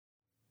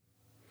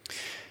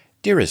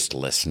Dearest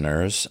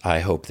listeners, I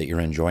hope that you're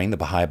enjoying the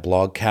Baha'i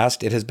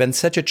Blogcast. It has been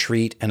such a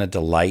treat and a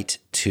delight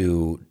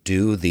to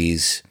do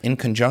these in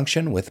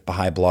conjunction with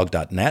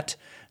BahaiBlog.net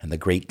and the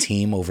great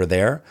team over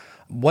there.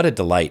 What a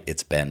delight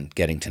it's been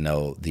getting to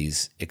know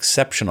these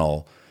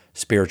exceptional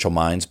spiritual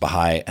minds,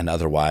 Baha'i and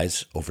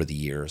otherwise, over the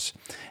years.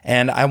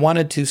 And I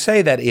wanted to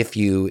say that if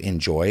you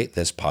enjoy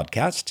this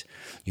podcast,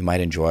 you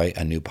might enjoy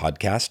a new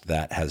podcast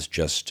that has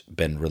just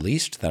been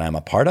released that I'm a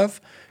part of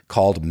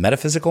called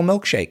Metaphysical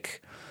Milkshake.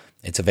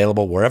 It's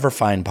available wherever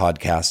fine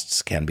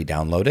podcasts can be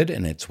downloaded,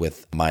 and it's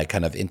with my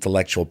kind of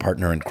intellectual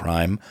partner in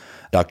crime,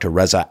 Dr.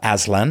 Reza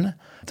Aslan,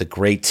 the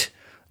great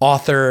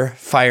author,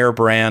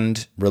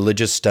 firebrand,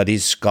 religious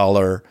studies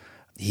scholar.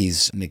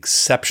 He's an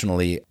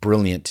exceptionally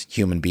brilliant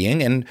human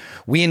being, and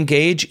we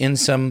engage in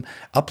some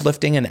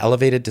uplifting and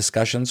elevated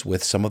discussions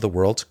with some of the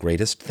world's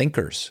greatest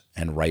thinkers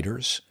and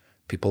writers,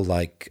 people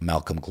like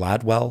Malcolm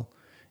Gladwell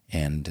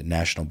and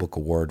National Book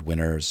Award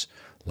winners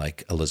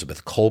like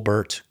Elizabeth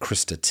Kolbert,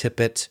 Krista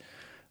Tippett,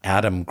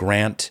 Adam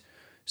Grant,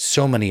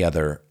 so many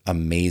other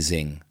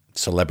amazing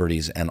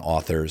celebrities and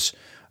authors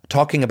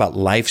talking about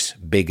life's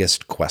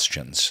biggest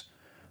questions.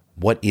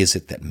 What is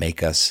it that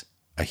makes us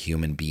a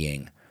human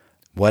being?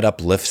 What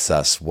uplifts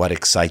us? What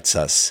excites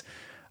us?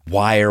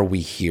 Why are we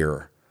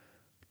here?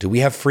 Do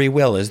we have free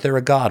will? Is there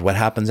a God? What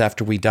happens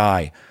after we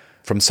die?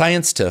 From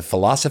science to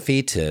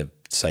philosophy to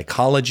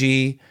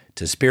psychology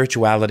to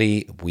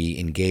spirituality, we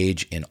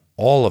engage in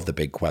all of the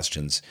big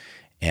questions.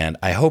 And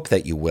I hope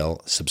that you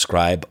will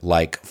subscribe,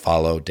 like,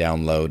 follow,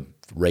 download,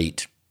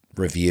 rate,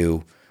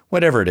 review,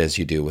 whatever it is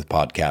you do with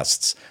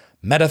podcasts.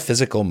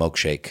 Metaphysical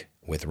Milkshake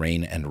with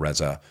Rain and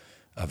Reza,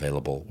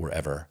 available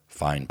wherever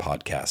fine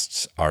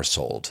podcasts are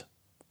sold.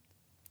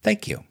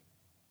 Thank you.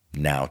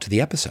 Now to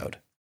the episode.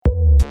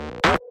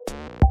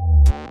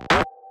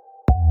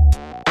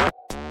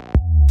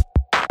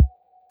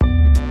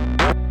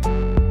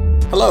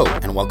 Hello,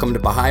 and welcome to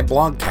Baha'i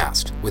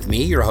Blogcast with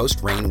me, your host,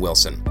 Rainn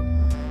Wilson.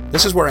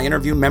 This is where I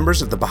interview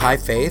members of the Baha'i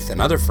faith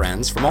and other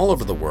friends from all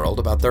over the world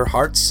about their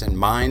hearts and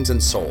minds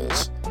and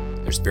souls,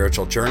 their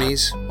spiritual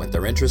journeys, what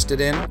they're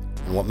interested in,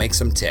 and what makes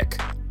them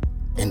tick.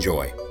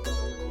 Enjoy.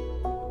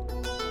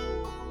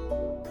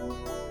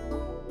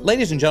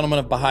 Ladies and gentlemen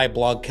of Baha'i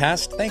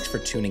Blogcast, thanks for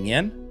tuning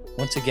in.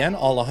 Once again,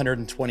 all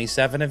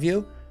 127 of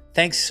you,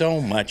 thanks so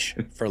much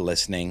for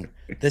listening.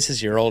 This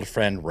is your old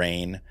friend,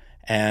 Rainn,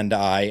 and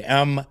I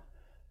am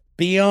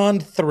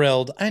beyond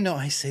thrilled. I know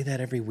I say that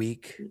every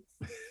week.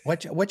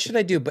 What should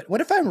I do? But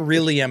what if I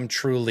really am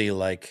truly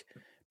like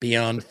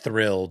beyond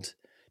thrilled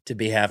to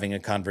be having a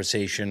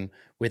conversation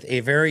with a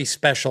very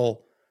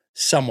special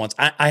someone?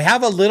 I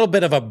have a little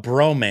bit of a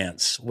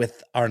bromance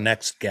with our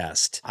next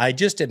guest. I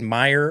just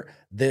admire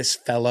this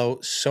fellow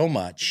so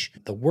much.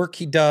 The work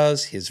he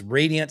does, his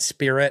radiant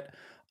spirit,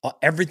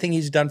 everything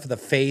he's done for the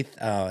faith,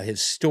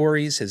 his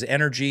stories, his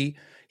energy.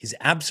 He's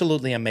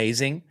absolutely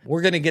amazing.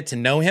 We're going to get to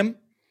know him.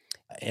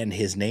 And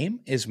his name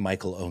is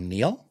Michael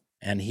O'Neill,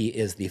 and he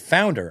is the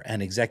founder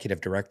and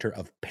executive director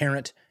of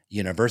Parent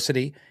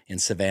University in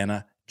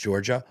Savannah,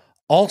 Georgia.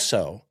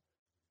 Also,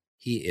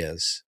 he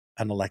is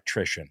an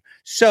electrician.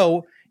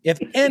 So if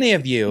any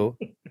of you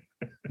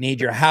need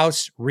your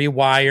house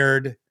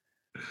rewired,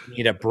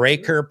 need a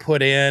breaker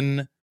put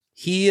in,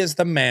 he is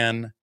the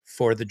man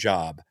for the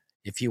job.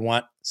 If you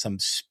want some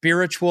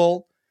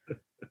spiritual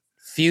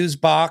fuse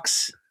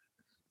box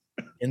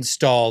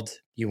installed,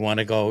 you want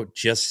to go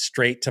just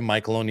straight to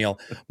Michael O'Neill.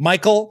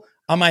 Michael,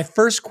 my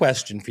first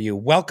question for you,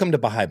 welcome to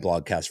Baha'i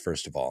Blogcast,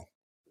 first of all.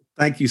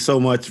 Thank you so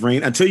much,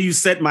 Rainn. Until you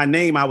said my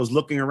name, I was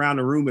looking around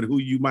the room at who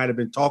you might have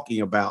been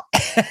talking about.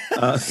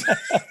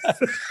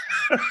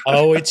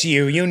 Oh, it's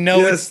you. You know,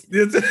 yes.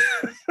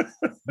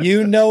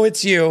 You know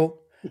it's you.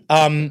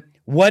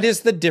 What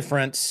is the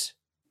difference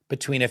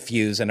between a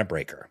fuse and a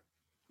breaker?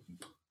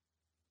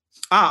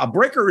 A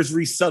breaker is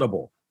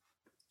resettable.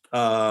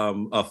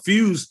 A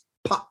fuse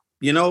pop,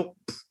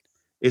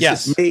 it's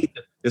just made.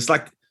 It's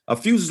like a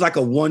fuse is like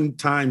a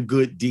one-time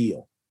good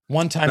deal.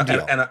 One-time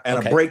deal. And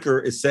a breaker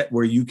is set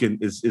where you can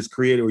is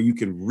created where you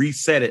can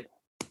reset it.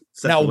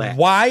 Now,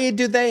 why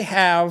do they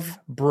have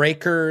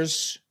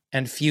breakers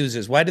and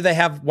fuses? Why do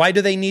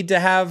they need to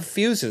have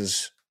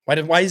fuses?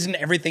 Why isn't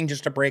everything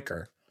just a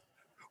breaker?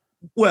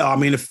 Well, I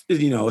mean,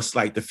 it's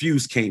like the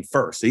fuse came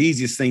first. The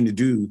easiest thing to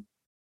do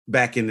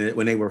back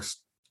when they were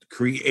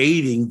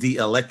creating the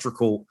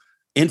electrical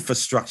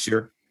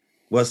infrastructure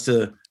was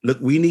to look,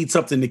 we need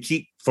something to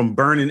keep from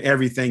burning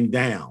everything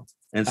down.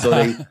 And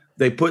so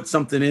they put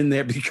something in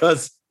there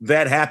because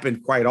that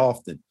happened quite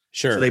often.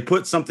 Sure. So they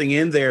put something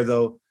in there,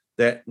 though,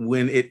 that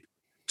when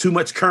too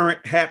much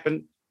current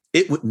happened,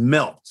 it would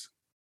melt,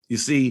 you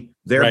see,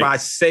 thereby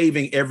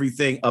saving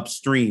everything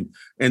upstream.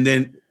 And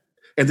then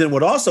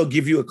would also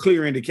give you a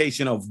clear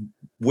indication of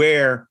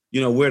where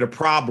the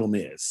problem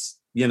is,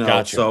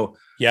 Gotcha. So,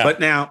 yeah.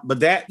 But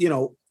that,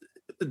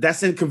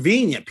 that's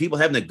inconvenient. People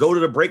having to go to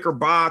the breaker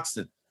box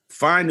and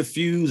find the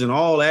fuse and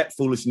all that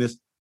foolishness.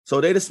 So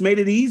they just made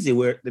it easy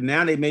where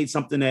now they made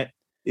something that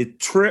it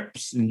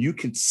trips and you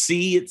can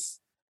see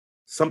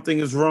something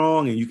is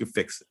wrong and you can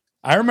fix it.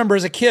 I remember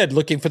as a kid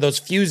looking for those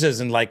fuses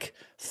and like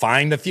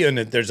find the fuse. And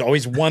there's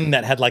always one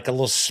that had like a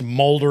little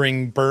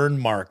smoldering burn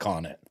mark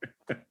on it.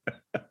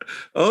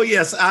 Oh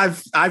yes,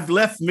 I've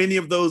left many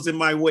of those in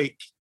my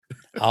wake.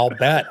 I'll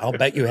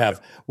bet you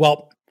have.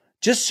 Well,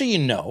 just so you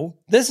know,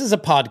 this is a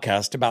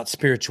podcast about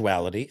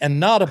spirituality and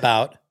not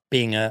about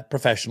being a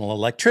professional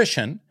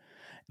electrician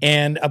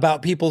and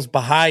about people's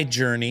Baha'i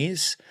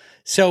journeys.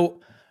 So,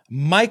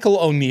 Michael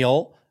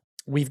O'Neill,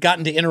 we've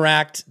gotten to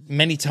interact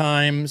many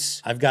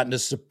times. I've gotten to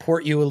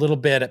support you a little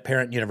bit at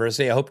Parent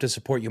University. I hope to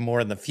support you more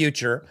in the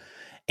future.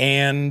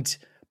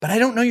 But I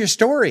don't know your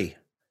story.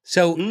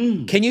 So,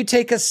 can you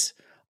take us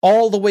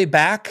all the way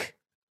back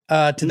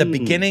to the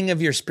beginning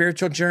of your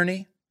spiritual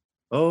journey?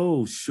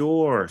 Oh,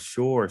 sure.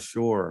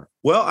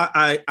 Well,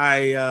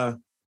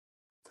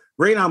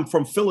 Ray, I'm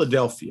from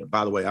Philadelphia,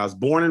 by the way. I was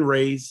born and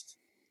raised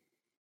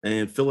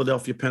in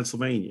Philadelphia,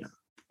 Pennsylvania.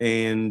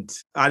 And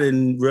I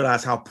didn't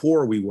realize how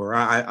poor we were.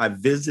 I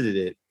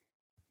visited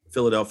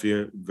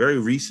Philadelphia very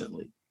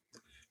recently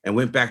and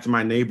went back to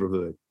my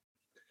neighborhood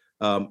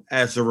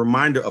as a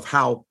reminder of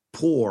how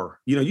poor,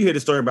 you hear the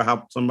story about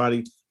how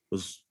somebody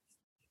was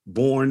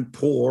born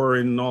poor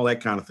and all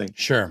that kind of thing.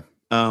 Sure.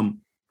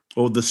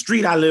 Well, the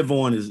street I live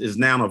on is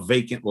now a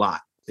vacant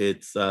lot.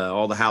 It's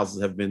all the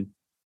houses have been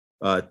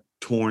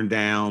torn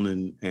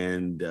down,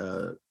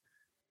 and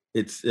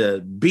it's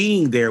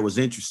being there was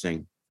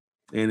interesting,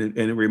 and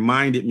it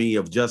reminded me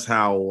of just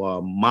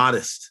how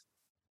modest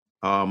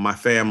my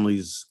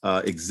family's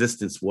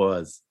existence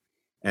was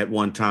at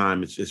one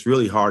time. It's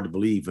really hard to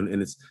believe,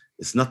 and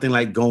it's nothing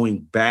like going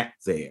back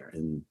there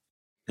and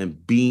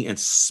being and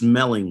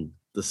smelling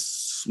the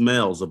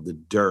smells of the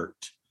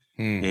dirt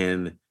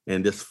and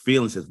this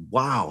feeling says,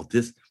 wow,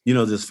 this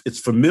it's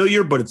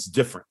familiar, but it's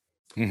different.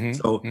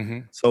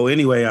 So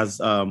anyway, it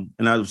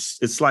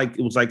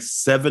was like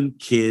 7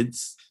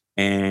 kids,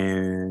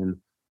 and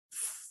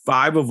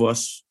 5 of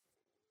us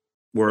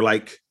were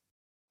like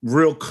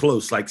real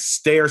close, like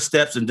stair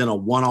steps and then a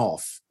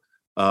one-off.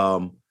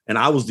 And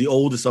I was the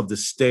oldest of the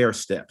stair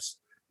steps.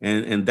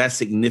 And that's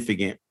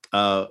significant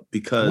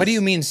because. What do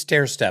you mean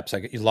stair steps?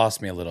 You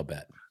lost me a little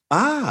bit.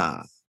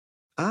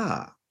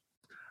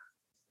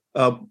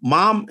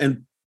 Mom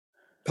and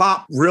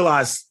Pop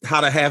realized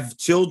how to have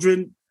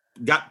children,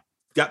 got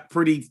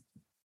pretty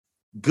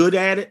good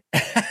at it.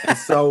 And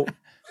so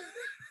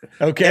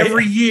okay.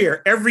 Every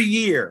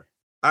year,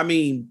 I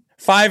mean,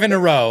 5 in a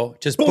row,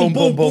 just boom.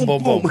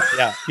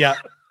 Yeah.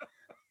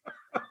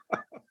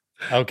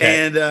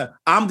 Okay. And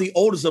I'm the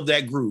oldest of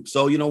that group.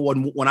 So,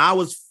 when I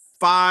was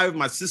 5,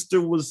 my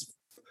sister was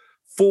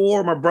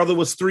 4, my brother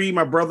was 3,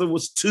 my brother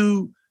was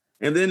 2.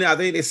 And then I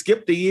think they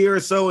skipped a year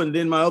or so, and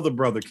then my other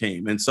brother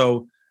came. And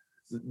so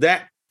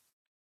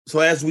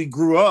as we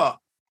grew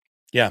up,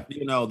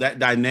 that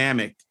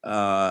dynamic,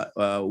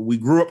 we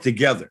grew up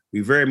together.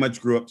 We very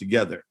much grew up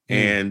together.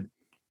 And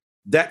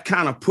that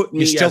kind of put me.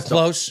 You're still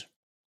close?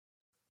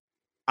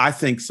 I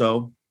think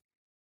so.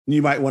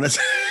 You might want to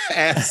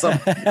ask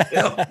something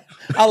else.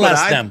 I'll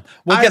ask them.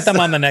 We'll get them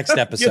on the next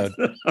episode.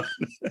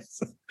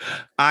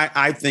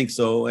 I think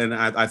so. And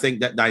I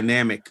think that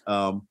dynamic,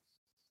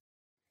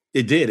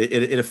 it did.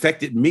 It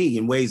affected me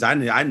in ways I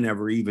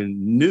never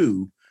even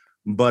knew.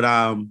 But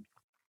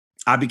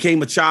I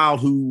became a child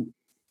who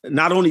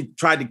not only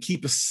tried to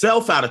keep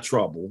himself out of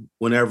trouble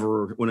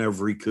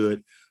whenever he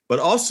could, but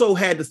also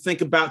had to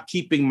think about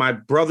keeping my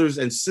brothers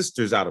and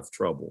sisters out of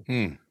trouble.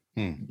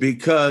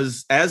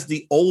 Because as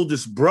the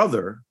oldest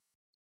brother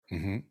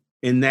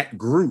in that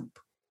group,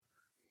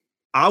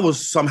 I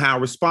was somehow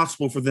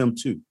responsible for them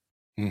too.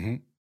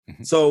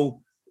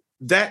 So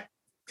that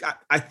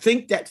I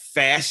think that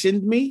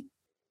fashioned me,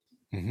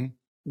 and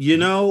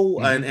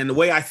the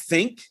way I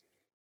think.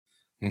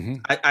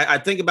 I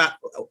think about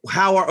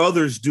how are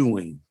others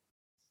doing.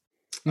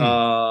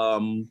 I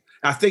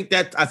think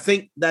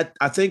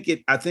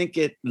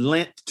it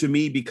lent to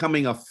me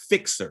becoming a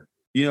fixer.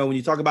 When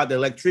you talk about the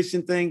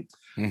electrician thing,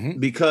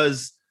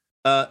 because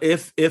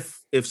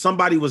if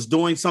somebody was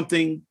doing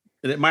something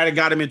that might have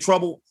got him in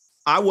trouble,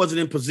 I wasn't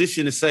in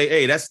position to say,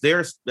 "Hey, that's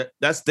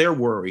their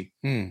worry."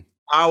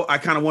 I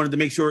kind of wanted to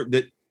make sure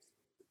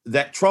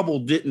that trouble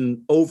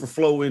didn't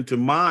overflow into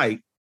my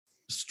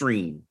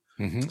stream.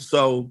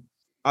 So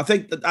I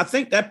think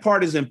that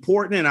part is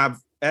important, and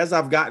as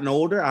I've gotten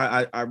older,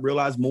 I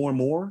realize more and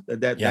more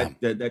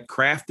that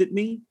crafted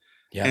me.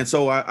 Yeah. And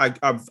so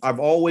I've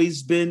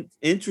always been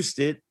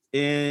interested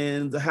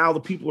in how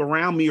the people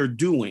around me are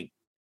doing,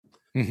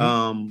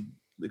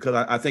 because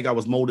I think I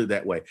was molded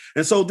that way.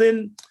 And so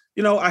then,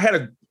 I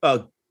had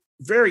a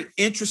very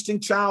interesting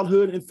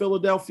childhood in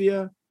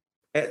Philadelphia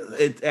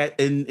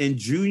in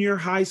junior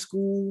high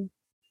school,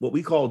 what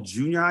we call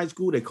junior high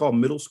school. They call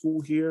middle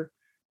school here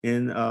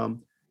in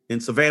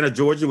Savannah,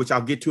 Georgia, which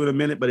I'll get to in a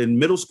minute. But in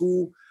middle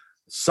school,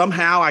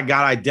 somehow I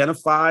got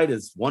identified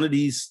as one of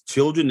these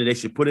children that they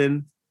should put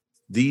in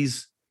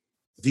these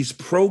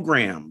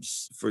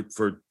programs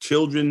for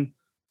children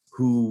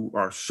who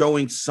are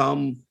showing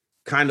some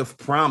kind of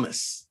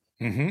promise.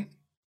 And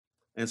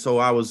so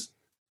I was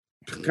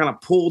kind of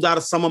pulled out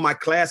of some of my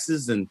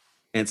classes and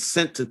and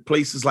sent to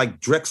places like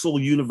Drexel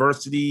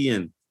University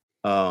and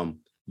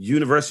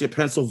University of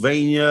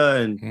Pennsylvania,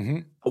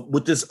 and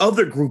with this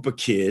other group of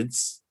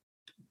kids.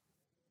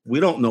 We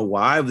don't know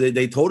why.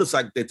 They told us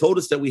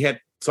that we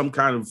had some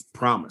kind of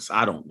promise.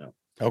 I don't know.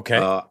 Okay.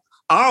 I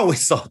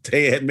always thought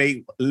they had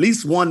made at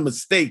least one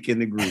mistake in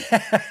the group.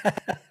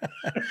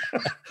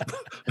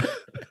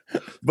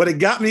 But it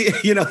got me,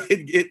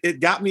 it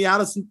got me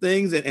out of some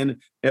things and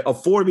it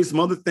afforded me some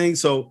other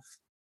things. So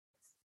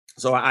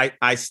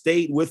I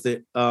stayed with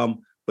it.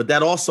 But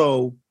that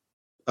also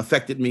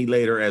affected me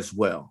later as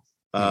well,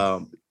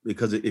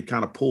 because it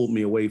kind of pulled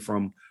me away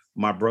from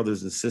my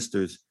brothers and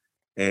sisters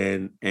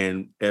and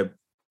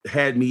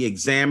had me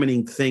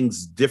examining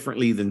things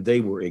differently than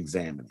they were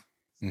examining.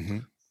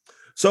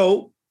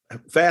 So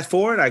fast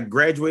forward, I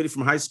graduated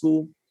from high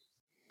school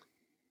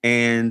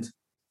and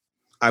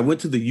I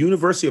went to the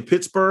University of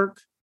Pittsburgh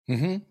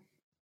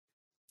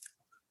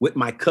with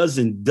my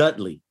cousin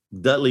Dudley.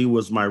 Dudley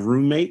was my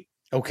roommate.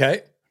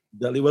 Okay.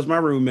 Dudley was my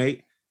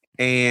roommate.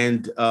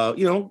 And,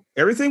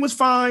 everything was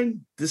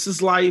fine. This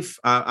is life.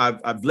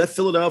 I've left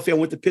Philadelphia. I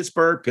went to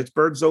Pittsburgh.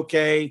 Pittsburgh's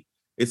okay.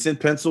 It's in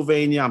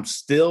Pennsylvania. I'm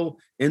still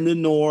in the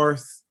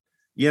North,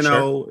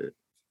 Sure.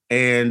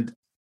 And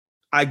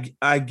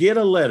I get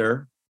a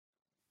letter.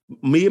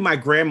 Me and my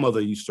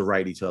grandmother used to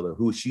write each other,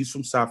 she's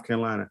from South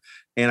Carolina.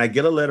 And I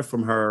get a letter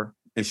from her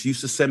and she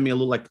used to send me a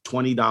little like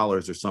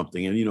 $20 or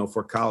something. And,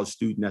 for a college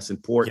student, that's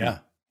important.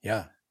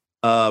 Yeah.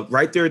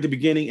 Right there at the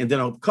beginning. And then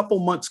a couple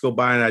months go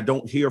by and I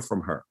don't hear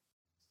from her.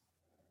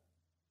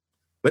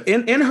 But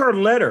in her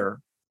letter,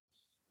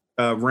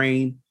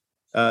 Rain,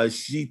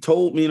 she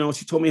told me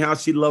how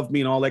she loved me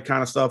and all that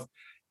kind of stuff.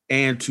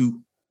 And to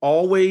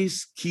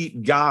always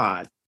keep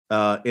God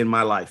in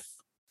my life.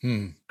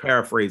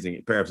 Paraphrasing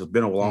it. Perhaps it's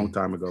been a long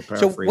time ago.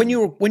 So when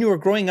you were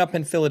growing up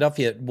in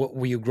Philadelphia,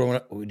 were you growing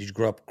up? Did you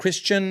grow up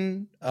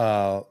Christian?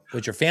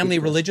 Was your family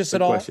religious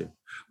at all? Question.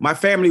 My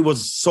family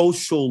was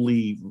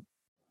socially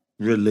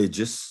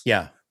religious.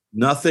 Yeah.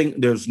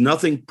 There's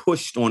nothing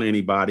pushed on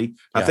anybody.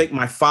 Yeah. I think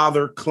my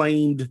father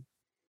claimed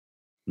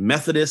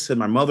Methodist and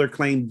my mother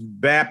claimed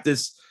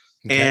Baptist.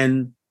 Okay.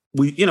 And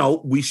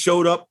we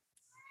showed up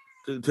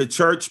to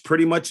church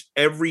pretty much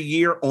every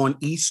year on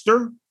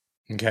Easter.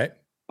 Okay.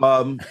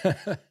 And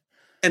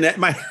that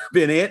might have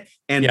been it.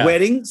 And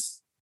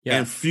weddings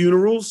and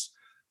funerals.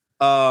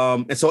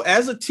 And so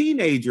as a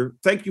teenager,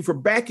 thank you for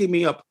backing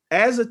me up.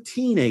 As a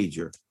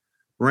teenager,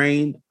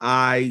 Rain,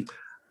 I'd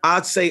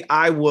say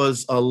I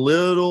was a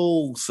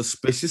little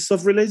suspicious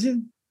of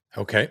religion.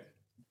 Okay.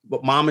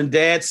 But mom and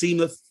dad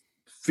seemed to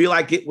feel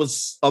like it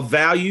was of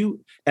value.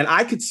 And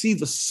I could see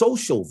the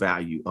social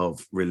value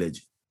of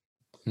religion.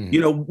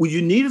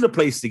 You needed a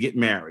place to get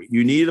married.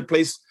 You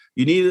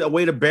needed a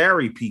way to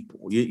bury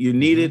people. You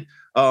needed,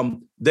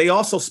 they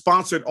also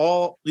sponsored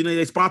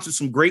they sponsored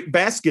some great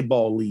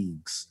basketball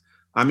leagues.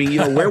 I mean,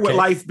 where would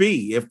life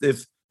be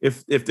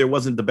if there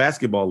wasn't the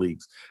basketball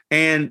leagues?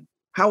 And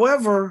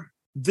however,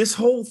 this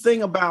whole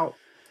thing about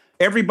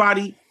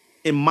everybody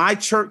in my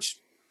church,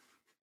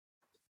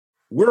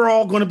 we're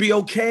all going to be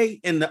okay.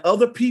 And the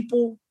other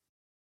people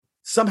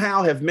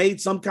somehow have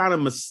made some kind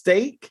of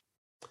mistake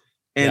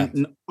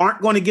and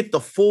aren't going to get the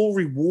full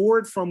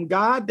reward from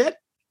God.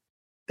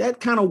 That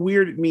kind of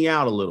weirded me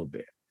out a little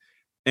bit.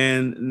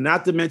 And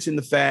not to mention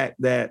the fact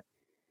that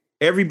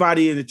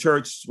everybody in the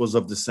church was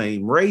of the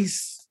same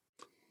race.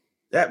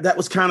 That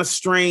was kind of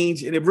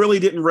strange. And it really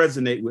didn't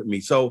resonate with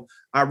me. So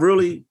I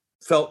really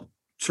felt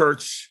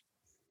church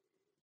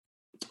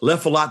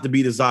left a lot to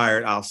be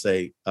desired, I'll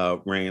say,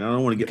 Rain. I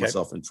don't want to get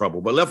myself in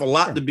trouble, but left a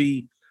lot to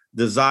be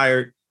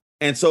desired.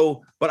 And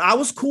so, but I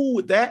was cool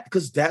with that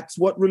because that's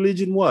what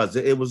religion was.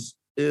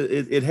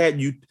 It had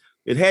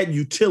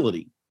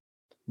utility.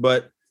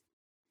 But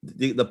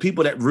the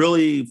people that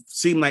really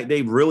seemed like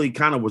they really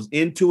kind of was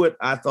into it,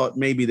 I thought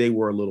maybe they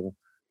were a little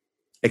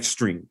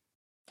extreme.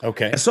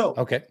 Okay. And so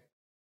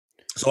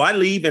I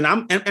leave,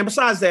 and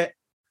besides that,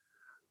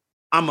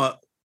 I'm a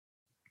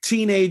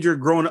teenager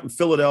growing up in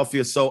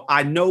Philadelphia, so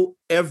I know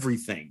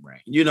everything,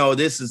 right?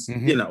 This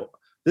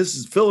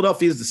is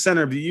Philadelphia is the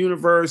center of the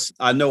universe.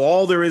 I know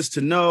all there is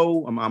to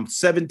know. I'm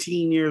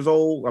 17 years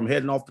old. I'm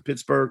heading off to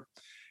Pittsburgh,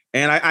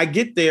 and I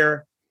get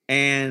there,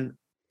 and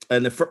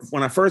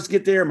when I first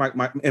get there,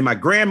 my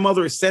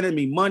grandmother is sending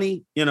me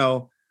money,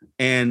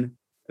 and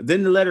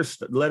then the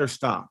letter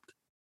stopped.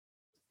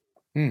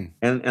 And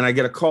I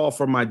get a call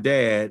from my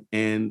dad,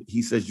 and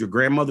he says, your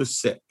grandmother's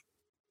sick,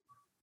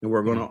 and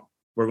we're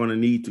gonna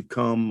need to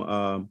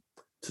come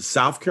to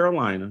South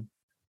Carolina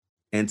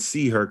and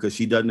see her because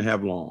she doesn't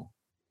have long.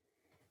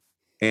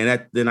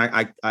 And then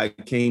I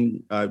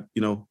came,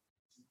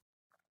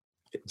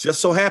 it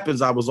just so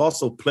happens I was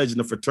also pledging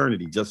a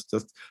fraternity. Just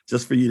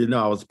for you to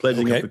know, I was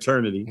pledging a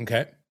fraternity.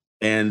 Okay.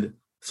 And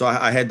so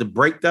I had to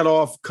break that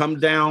off, come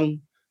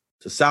down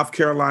to South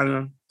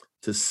Carolina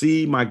to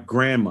see my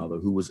grandmother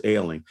who was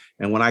ailing.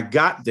 And when I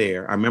got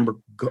there, I remember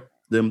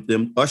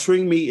them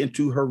ushering me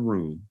into her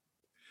room.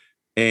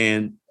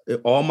 And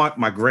all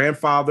my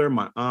grandfather,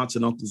 my aunts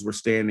and uncles were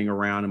standing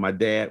around, and my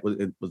dad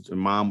and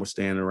mom were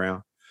standing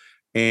around.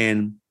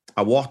 And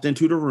I walked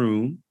into the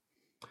room,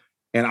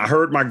 and I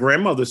heard my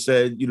grandmother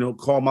said,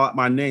 call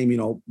my name,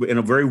 in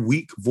a very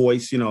weak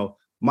voice,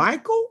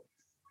 Michael.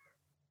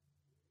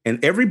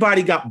 And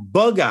everybody got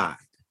bug-eyed,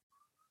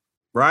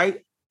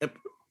 right?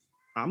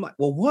 I'm like,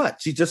 well,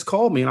 what? She just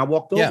called me, and I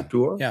walked over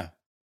to her. Yeah.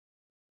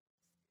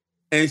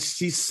 And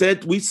she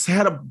said, we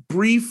had a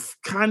brief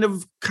kind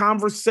of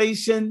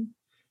conversation,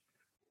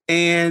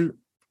 but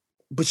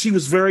she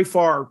was very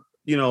far,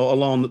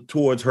 along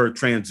towards her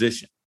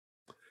transition.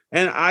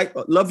 And I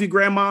love you,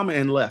 grandmama,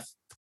 and left.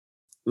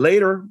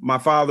 Later, my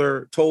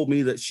father told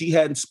me that she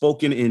hadn't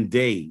spoken in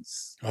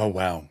days. Oh,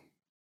 wow.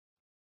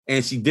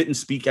 And she didn't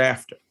speak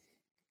after.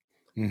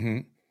 Mm-hmm.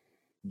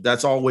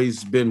 That's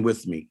always been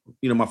with me.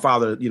 My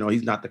father,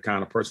 he's not the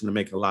kind of person to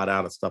make a lot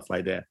out of stuff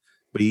like that.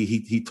 But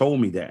he told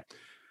me that.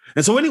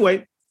 And so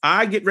anyway,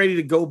 I get ready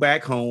to go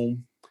back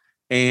home.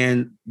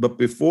 But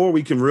before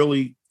we can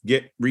really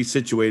get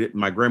resituated,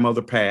 my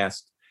grandmother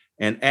passed.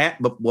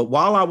 But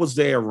while I was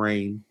there,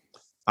 Rain,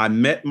 I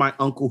met my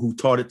uncle who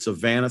taught at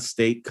Savannah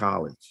State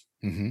College.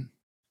 Mm-hmm.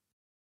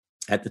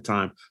 At the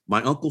time.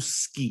 My uncle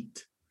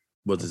Skeet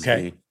was his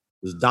name. It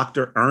was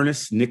Dr.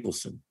 Ernest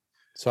Nicholson.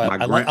 So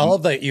I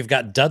love that you've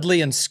got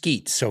Dudley and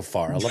Skeet so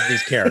far. I love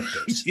these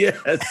characters.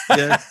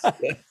 yes.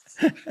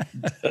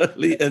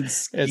 Dudley and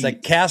Skeet. It's a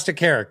cast of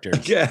characters.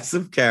 Cast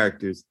of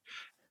characters.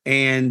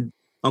 And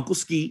Uncle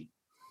Skeet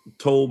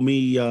told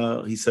me,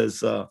 he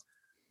says,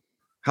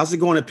 how's it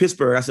going at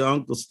Pittsburgh? I said,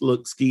 Uncle,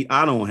 look, Skeet,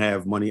 I don't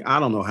have money. I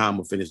don't know how I'm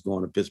going to finish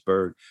going to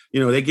Pittsburgh.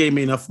 They gave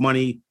me enough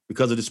money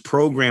because of this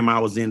program I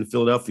was in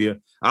Philadelphia.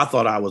 I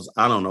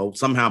thought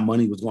somehow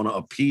money was going to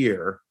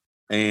appear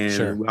and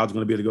I was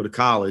going to be able to go to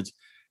college.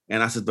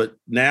 And I said, but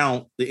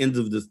now the end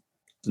of the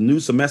new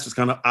semester's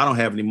I don't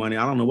have any money.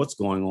 I don't know what's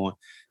going on.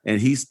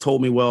 And he's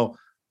told me, well,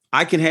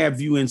 I can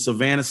have you in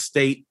Savannah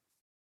State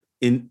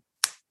in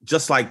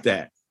just like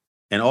that.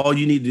 And all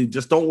you need to do,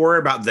 just don't worry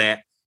about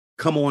that.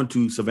 Come on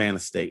to Savannah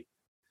State.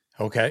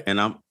 Okay. And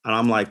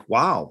I'm like,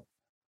 wow.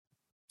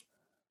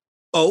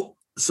 Oh,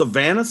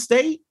 Savannah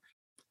State?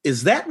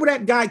 Is that where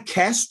that guy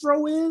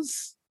Castro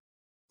is?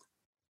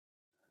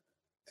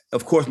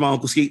 Of course, my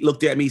Uncle Skeet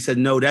looked at me. He said,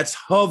 no, that's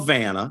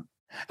Havana.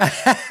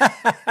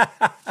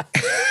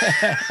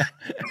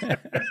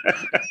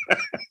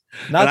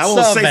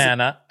 Not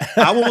Savannah.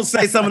 I won't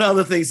say some of the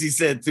other things he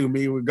said to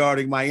me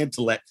regarding my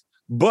intellect,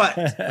 but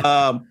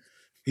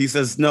he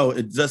says, no,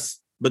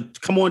 but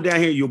come on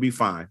down here, you'll be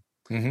fine.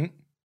 Mm-hmm.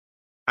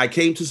 I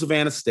came to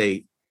Savannah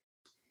State.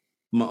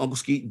 My Uncle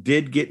Skeet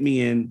did get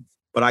me in,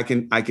 but I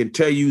can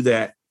tell you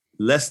that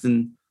less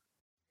than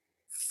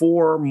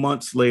 4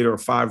 months later or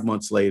 5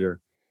 months later,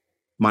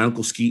 my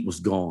Uncle Skeet was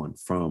gone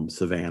from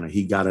Savannah.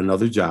 He got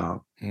another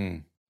job.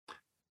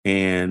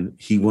 And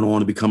he went on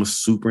to become a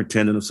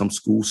superintendent of some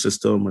school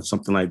system or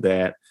something like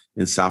that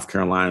in South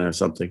Carolina or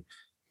something.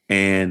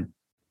 And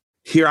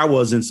here I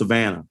was in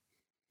Savannah.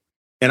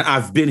 And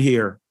I've been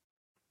here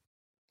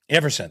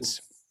ever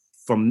since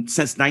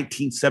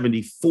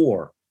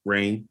 1974,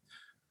 Rain.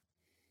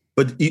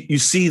 But you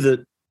see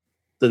the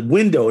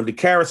window, the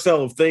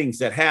carousel of things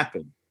that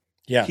happened.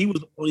 Yeah. He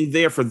was only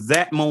there for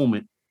that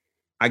moment.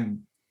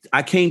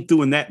 I came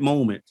through in that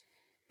moment.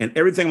 And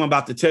everything I'm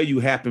about to tell you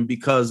happened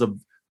because of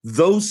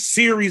those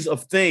series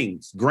of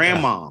things.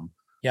 Grandmom,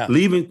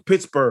 leaving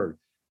Pittsburgh,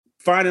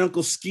 finding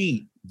Uncle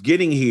Skeet,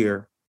 getting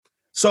here.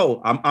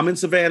 So I'm in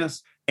Savannah.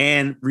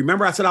 And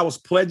remember I said I was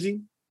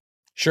pledging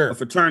a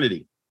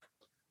fraternity.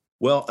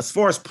 Well, as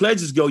far as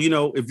pledges go,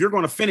 if you're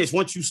going to finish,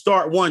 once you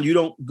start one, you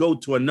don't go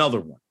to another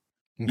one.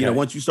 Okay.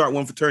 Once you start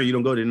one fraternity, you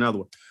don't go to another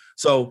one.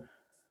 So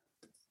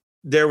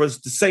there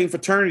was the same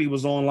fraternity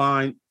was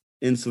online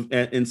in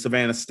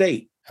Savannah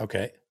State.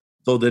 Okay.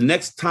 So the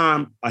next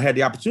time I had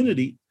the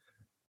opportunity,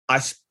 I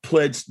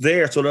pledged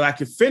there so that I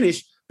could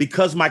finish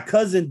because my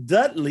cousin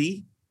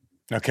Dudley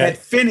had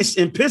finished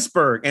in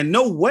Pittsburgh. And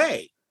no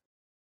way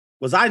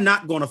was I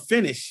not going to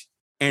finish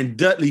and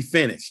Dudley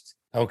finished.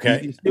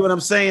 Okay. You see what I'm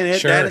saying?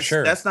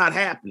 Sure. That's not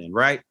happening,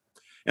 right?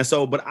 And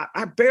so, but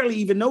I barely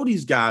even know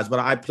these guys, but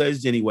I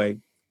pledged anyway.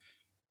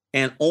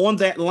 And on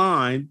that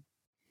line,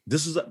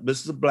 this is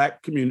a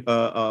black community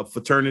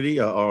fraternity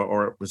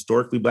or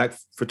historically black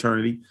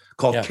fraternity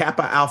called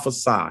Kappa Alpha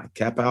Psi.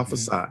 Kappa Alpha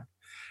Psi.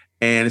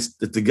 And it's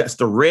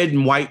the red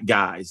and white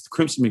guys, the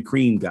crimson and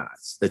cream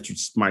guys that you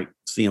might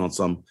see on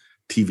some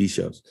TV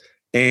shows.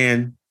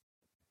 And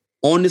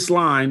on this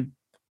line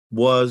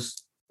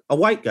was a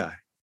white guy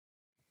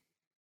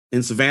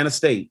in Savannah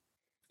State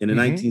in the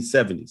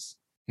 1970s.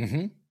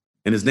 Mm-hmm.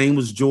 And his name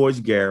was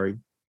George Gary,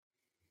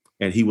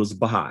 and he was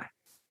Baha'i.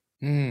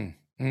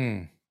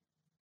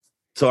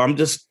 So I'm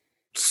just,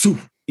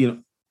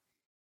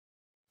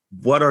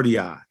 what are the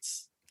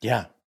odds?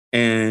 Yeah.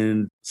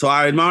 And so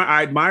I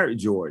admired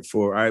George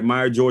for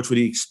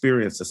the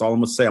experience. That's all I'm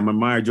gonna say. I'm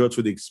admire George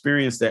for the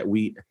experience that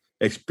we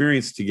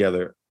experienced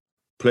together,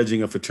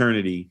 pledging a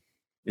fraternity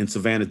in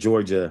Savannah,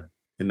 Georgia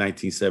in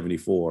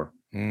 1974,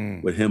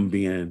 with him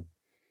being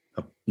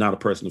not a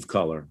person of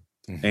color.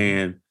 Mm-hmm.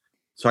 And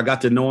so I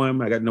got to know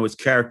him. I got to know his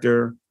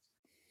character.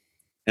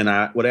 And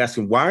I would ask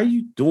him, why are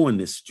you doing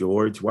this,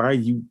 George? Why are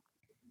you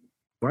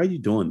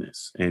doing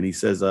this? And he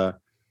says, well,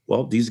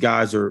 some of these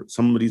guys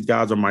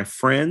are my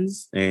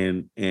friends.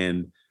 And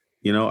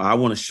I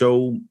want to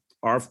show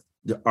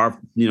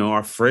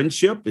our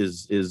friendship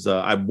is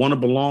I want to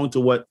belong to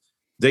what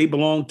they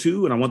belong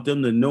to. And I want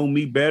them to know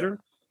me better.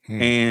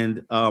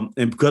 And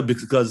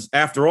because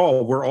after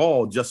all, we're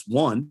all just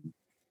one.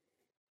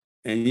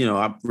 And,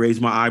 I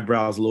raised my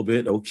eyebrows a little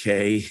bit.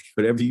 Okay,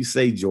 whatever you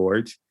say,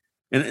 George.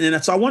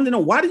 And so I wanted to know,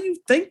 why do you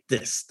think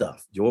this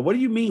stuff, George? What do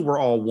you mean we're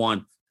all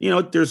one?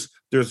 There's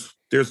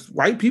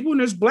white people and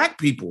there's black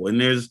people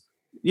and there's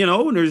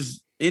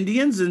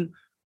Indians and,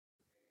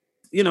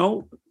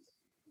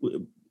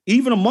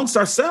 even amongst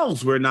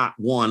ourselves, we're not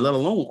one, let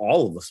alone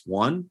all of us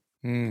one.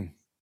 And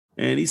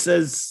he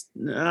says,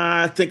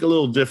 I think a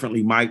little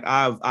differently, Mike.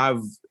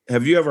 Have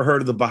you ever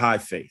heard of the Baha'i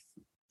faith?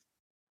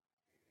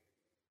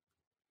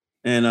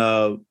 And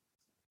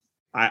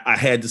I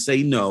had to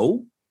say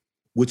no,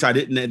 which I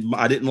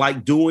didn't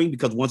like doing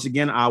because once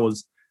again, I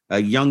was a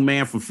young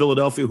man from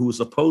Philadelphia who was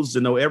supposed to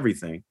know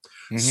everything.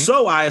 Mm-hmm.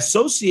 So I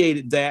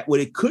associated that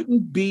with it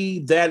couldn't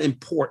be that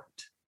important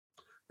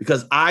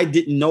because I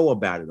didn't know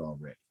about it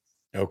already.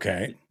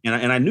 Okay.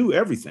 And I knew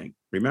everything,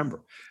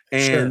 remember?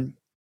 And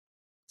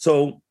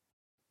so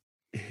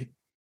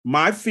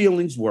my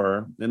feelings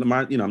were, and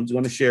I'm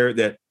going to share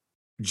that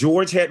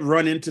George had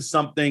run into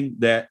something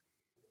that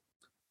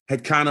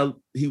had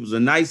he was a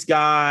nice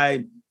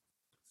guy,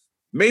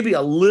 maybe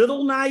a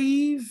little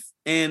naive,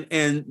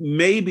 and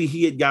maybe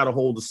he had got a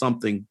hold of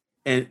something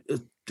and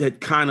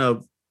that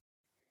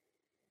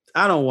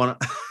I don't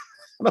want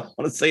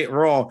to say it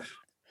wrong,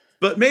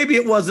 but maybe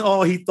it wasn't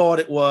all he thought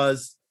it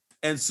was.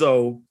 And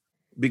so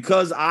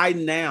because I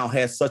now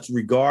had such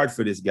regard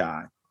for this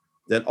guy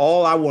that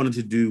all I wanted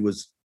to do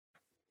was,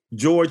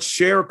 George,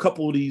 share a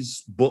couple of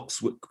these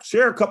books,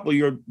 share a couple of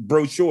your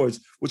brochures,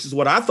 which is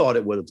what I thought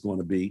it was going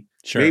to be.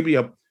 Sure.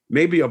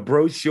 Maybe a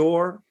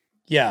brochure.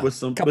 Yeah. With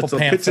some couple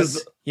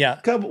pictures. Yeah.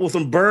 With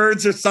some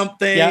birds or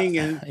something.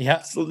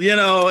 Yeah. So,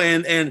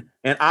 and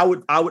I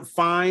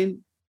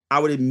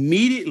would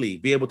immediately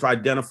be able to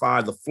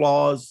identify the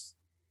flaws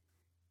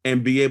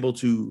and be able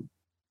to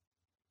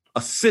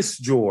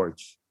assist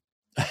George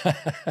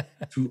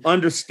to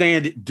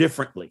understand it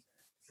differently.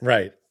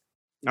 Right.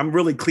 I'm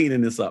really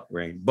cleaning this up,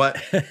 Rain. But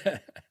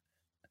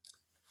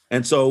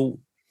and so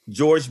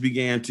George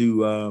began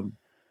to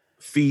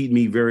feed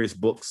me various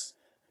books.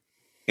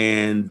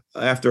 And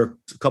after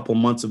a couple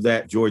of months of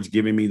that, George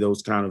giving me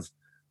those kind of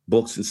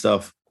books and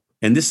stuff.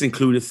 And this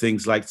included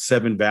things like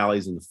Seven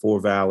Valleys and the Four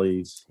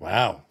Valleys.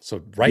 Wow. So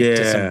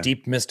to some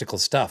deep mystical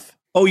stuff.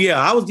 Oh, yeah.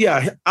 I was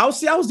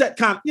that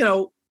kind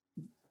of,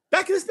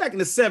 back in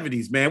the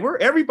 70s, man,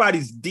 where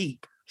everybody's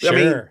deep.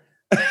 Sure.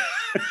 I mean,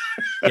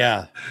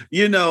 yeah.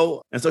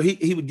 And so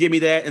he would give me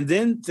that. And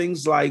then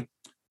things like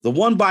the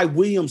one by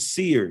William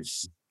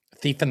Sears.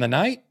 Thief in the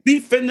Night?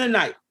 Thief in the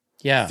Night.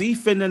 Yeah.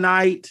 Thief in the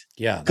Night.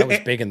 Yeah. That was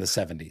big in the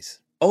 70s.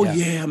 Oh,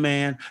 yeah,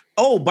 man.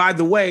 Oh, by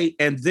the way,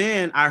 and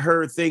then I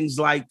heard things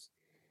like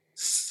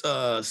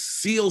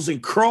Seals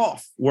and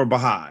Croft were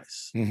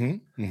Baha'is. Mm-hmm,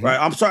 mm-hmm. Right.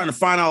 I'm starting to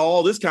find out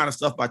all this kind of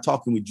stuff by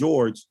talking with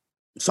George.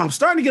 So I'm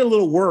starting to get a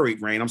little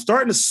worried, Rain. I'm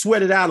starting to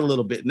sweat it out a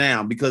little bit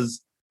now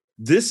because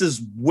this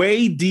is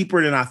way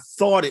deeper than I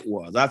thought it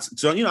was.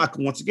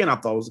 Once again, I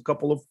thought it was a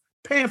couple of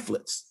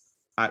pamphlets.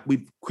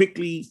 We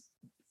quickly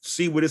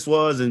see what this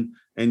was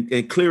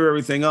and clear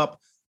everything up.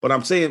 But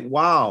I'm saying,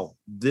 wow,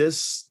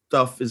 this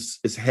stuff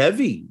is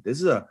heavy.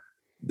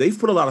 They've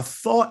put a lot of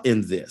thought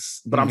in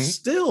this, but I'm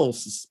still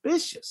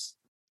suspicious.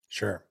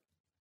 Sure.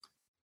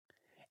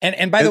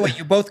 And by the way,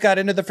 you both got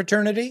into the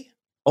fraternity?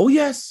 Oh,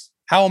 yes.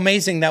 How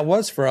amazing that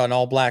was for an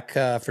all-black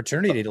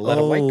fraternity to let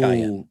a white guy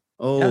in.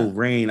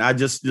 Rain, I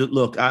just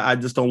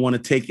don't want to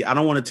take it. I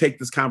don't want to take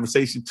this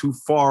conversation too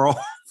far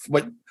off,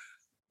 but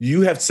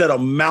you have said a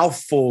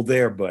mouthful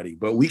there, buddy.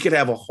 But we could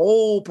have a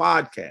whole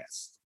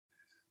podcast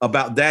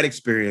about that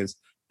experience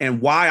and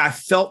why I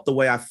felt the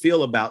way I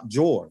feel about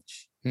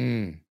George.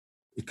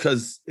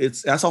 Because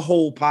that's a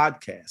whole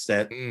podcast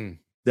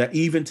that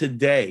even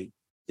today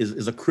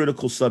is a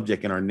critical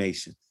subject in our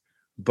nation.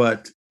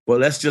 But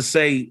let's just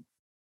say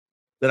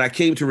that I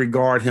came to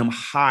regard him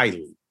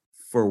highly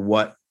for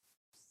what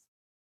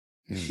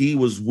he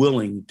was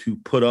willing to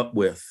put up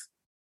with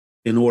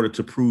in order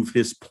to prove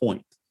his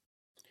point.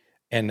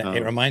 And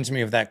it reminds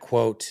me of that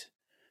quote,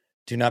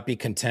 "Do not be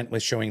content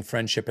with showing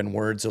friendship in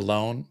words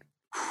alone.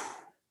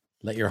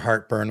 Let your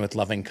heart burn with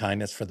loving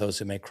kindness for those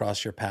who may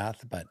cross your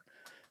path." But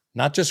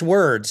not just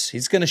words.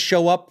 He's going to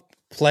show up,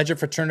 pledge a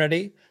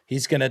fraternity.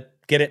 He's going to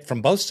get it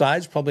from both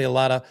sides. Probably a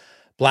lot of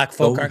black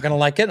folk aren't going to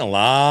like it.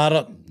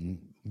 And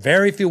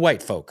very few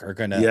white folk are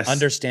going to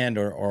understand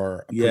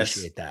or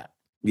appreciate that.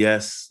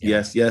 Yes.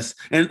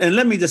 And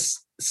let me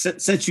just,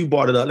 since you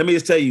brought it up, let me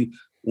just tell you,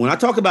 when I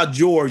talk about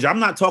George, I'm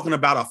not talking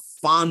about a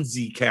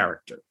Fonzie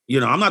character.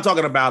 I'm not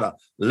talking about a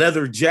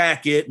leather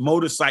jacket,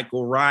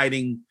 motorcycle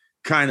riding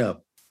kind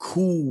of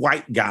cool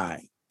white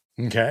guy.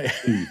 Okay.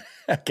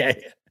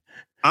 Okay.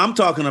 I'm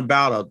talking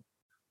about a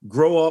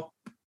grow up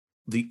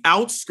the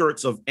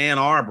outskirts of Ann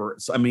Arbor.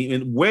 So, I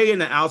mean, way in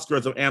the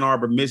outskirts of Ann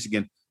Arbor,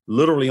 Michigan,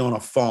 literally on a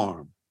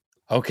farm.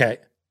 Okay.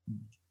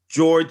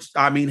 George,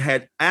 I mean,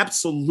 had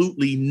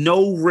absolutely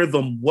no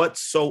rhythm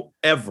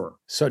whatsoever.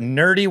 So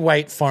nerdy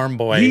white farm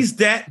boy. He's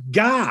that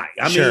guy.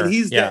 I mean,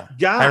 he's that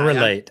guy. I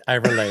relate.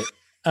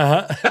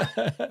 Uh-huh.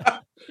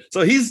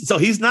 So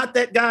he's not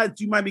that guy that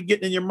you might be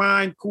getting in your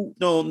mind. Cool.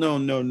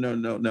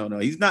 No.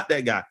 He's not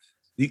that guy.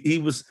 He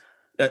was,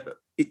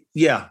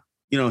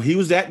 he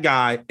was that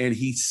guy, and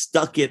he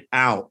stuck it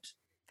out.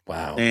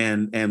 Wow.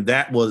 And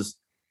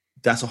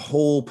that's a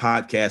whole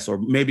podcast, or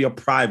maybe a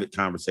private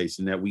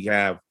conversation that we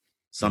have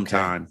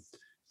sometime. Okay.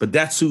 But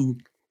that's who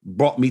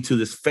brought me to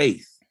this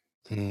faith.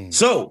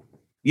 So,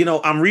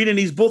 I'm reading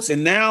these books,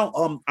 and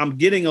now I'm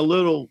getting a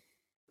little,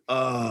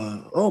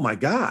 oh my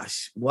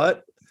gosh,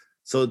 what?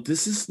 So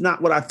this is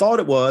not what I thought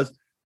it was.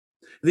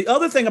 The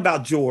other thing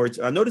about George,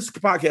 I know this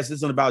podcast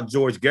isn't about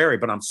George Gary,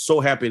 but I'm so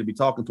happy to be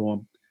talking to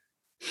him.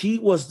 He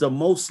was the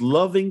most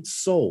loving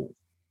soul.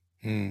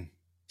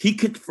 He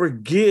could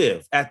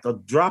forgive at the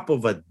drop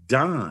of a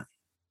dime.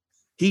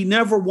 He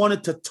never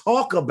wanted to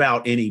talk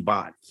about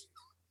anybody.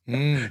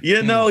 He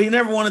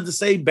never wanted to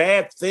say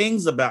bad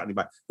things about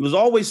anybody. He was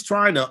always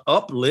trying to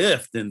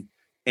uplift and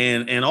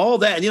all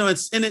that.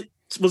 It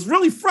was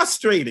really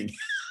frustrating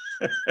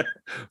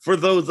for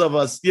those of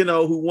us,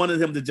 who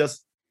wanted him to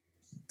just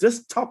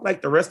talk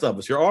like the rest of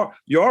us. You're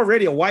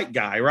already a white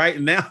guy, right?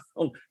 And now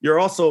you're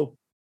also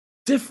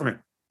different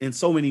in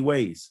so many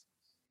ways.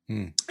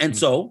 And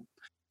so,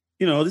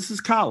 this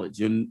is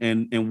college, and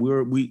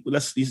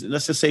let's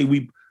just say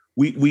we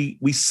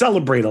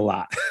celebrate a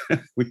lot.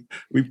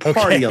 we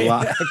party a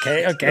lot.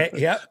 Okay.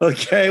 Yeah.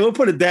 Okay. We'll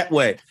put it that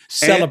way.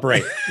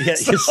 Celebrate. You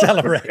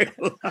celebrate.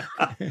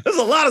 There's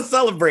a lot of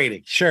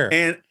celebrating. Sure.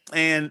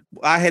 And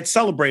I had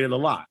celebrated a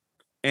lot.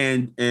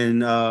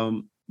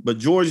 But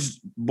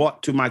George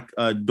brought to my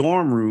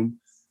dorm room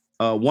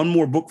one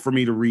more book for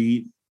me to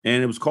read,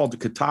 and it was called The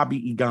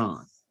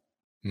Kitabi-i-Gan.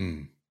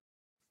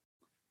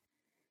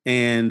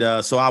 And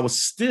so I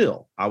was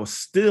still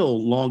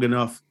long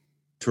enough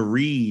to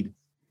read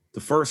the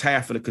first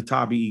half of the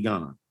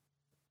Kitabi-i-Gan.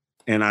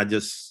 And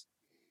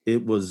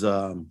it was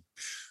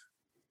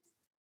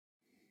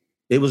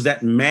that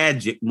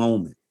magic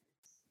moment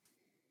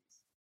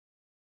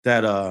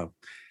that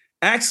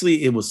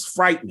actually it was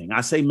frightening.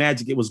 I say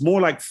magic, it was more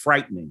like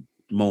frightening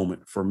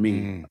moment for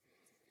me.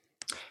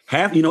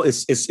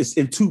 It's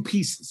in two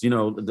pieces,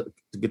 the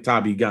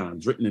Kitabi-i-Gan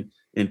is written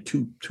in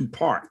two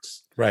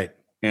parts. Right.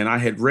 And I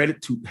had read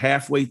it to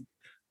halfway.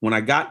 When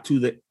I got to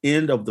the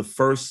end of the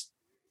first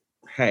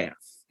half,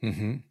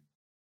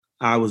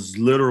 I was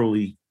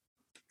literally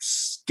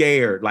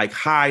scared, like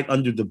hide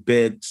under the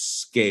bed,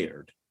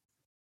 scared.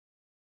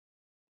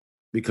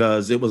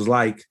 Because it was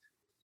like,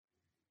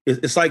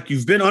 it's like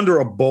you've been under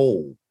a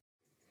bowl,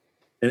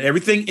 and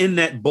everything in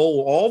that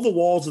bowl, all the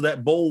walls of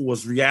that bowl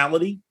was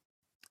reality.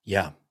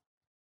 Yeah.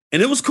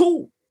 And it was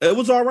cool. It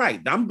was all right.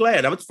 I'm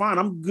glad. It's fine.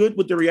 I'm good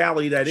with the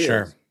reality that is.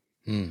 Sure.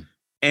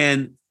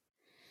 And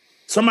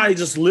somebody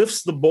just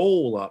lifts the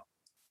bowl up,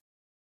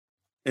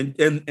 and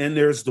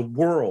there's the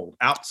world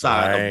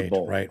outside of the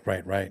bowl.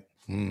 Right.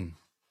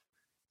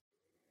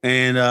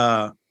 And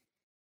I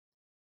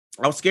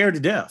was scared to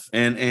death.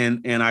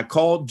 And I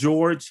called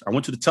George. I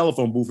went to the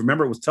telephone booth.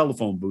 Remember, it was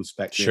telephone booths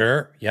back then.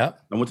 Sure. Yeah.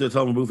 I went to the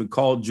telephone booth and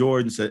called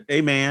George and said,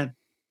 "Hey man,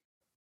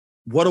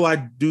 what do I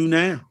do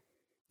now?"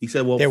 He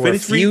said, "Well, there were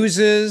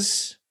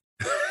fuses.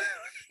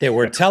 There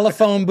were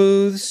telephone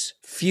booths,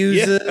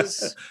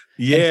 fuses.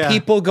 Yeah. And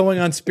people going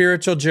on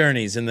spiritual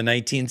journeys in the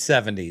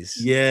 1970s.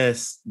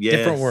 Yes.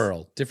 Different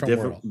world.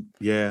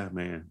 Yeah,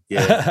 man.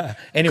 Yeah.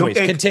 Anyways,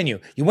 continue.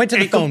 You went to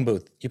the phone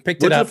booth. You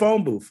picked it up.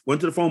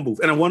 Went to the phone booth.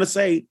 And I want to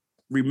say,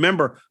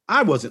 remember,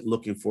 I wasn't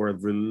looking for a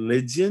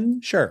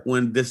religion. Sure.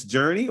 When this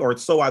journey, or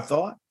so I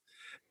thought.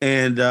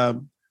 And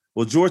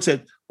George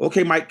said,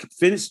 "Okay, Mike,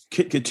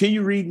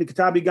 continue reading the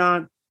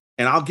Kitabi-i-Gan,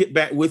 and I'll get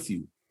back with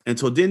you." And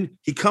so then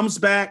he comes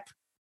back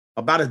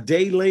about a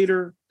day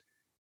later.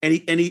 And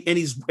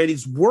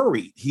he's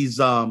worried. He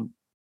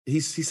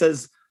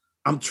says,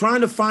 "I'm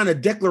trying to find a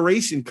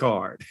declaration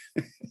card."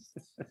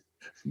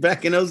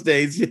 Back in those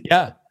days,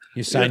 yeah,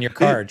 you sign your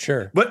card,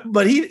 sure.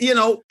 But he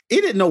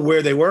didn't know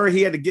where they were.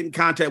 He had to get in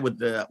contact with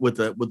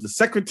the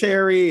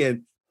secretary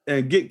and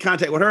get in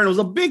contact with her, and it was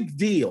a big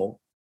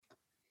deal.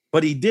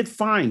 But he did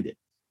find it,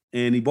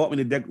 and he bought me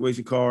the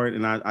declaration card,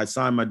 and I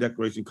signed my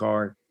declaration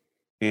card,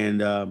 and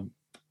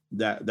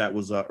that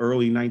was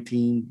early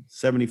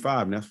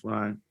 1975, and that's when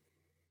I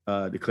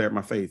declared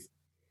my faith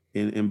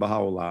in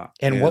Baha'u'llah.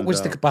 And what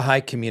was the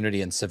Baha'i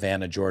community in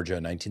Savannah, Georgia,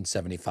 in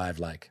 1975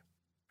 like?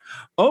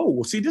 Oh,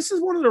 well, see, this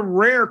is one of the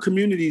rare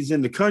communities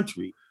in the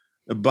country.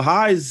 The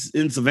Baha'is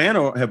in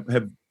Savannah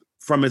have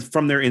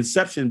from their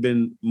inception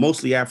been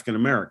mostly African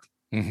American.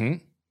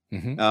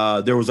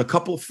 There was a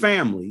couple of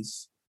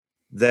families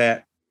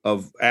that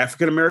of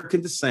African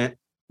American descent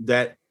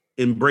that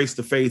embraced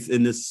the faith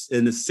in the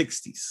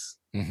 60s.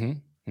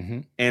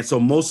 And so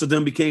most of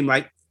them became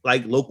like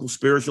local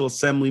spiritual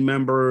assembly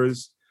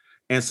members.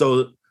 And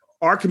so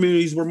our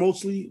communities were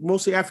mostly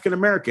African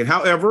American.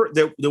 However,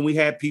 then we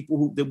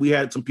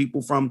had some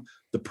people from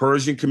the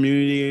Persian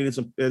community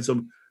and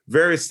some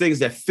various things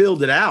that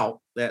filled it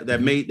out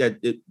that made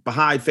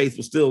Baha'i faith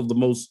was still the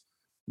most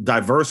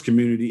diverse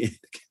community,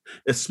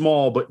 a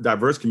small but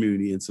diverse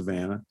community in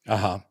Savannah.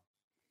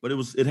 But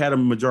it had a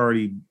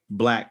majority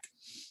Black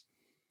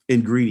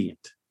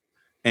ingredient.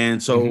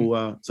 And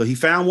so so he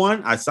found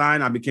one, I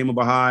signed, I became a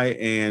Baha'i,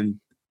 and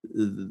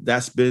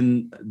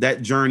that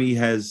journey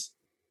has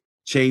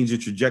changed the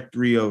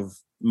trajectory of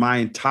my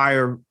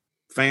entire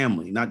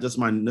family, not just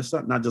my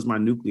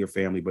nuclear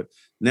family, but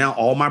now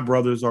all my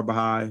brothers are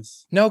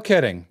Baha'is. No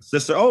kidding.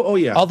 Sister, oh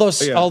yeah. All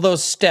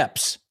those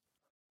steps.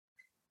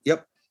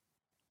 Yep.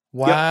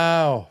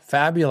 Wow. Yep.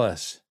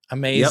 Fabulous.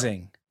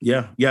 Amazing.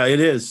 Yep. Yeah,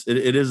 it is.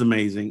 It is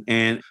amazing.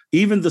 And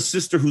even the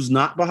sister who's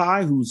not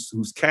Baha'i,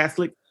 who's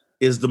Catholic,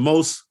 is the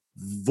most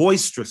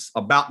boisterous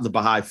about the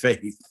Baha'i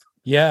faith.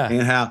 Yeah.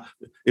 And how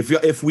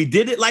if we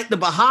did it like the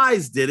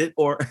Baha'is did it,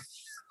 or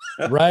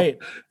right,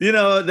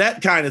 that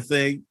kind of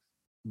thing.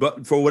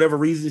 But for whatever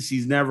reason,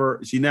 she never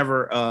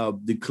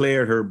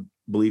declared her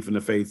belief in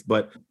the faith.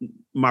 But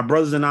my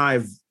brothers and I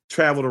have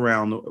traveled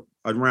around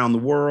the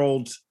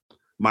world.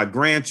 My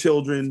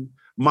grandchildren,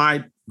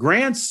 my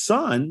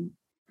grandson,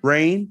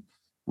 Rain,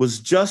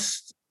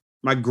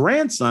 my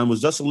grandson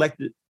was just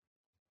elected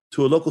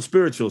to a local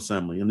spiritual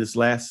assembly in this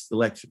last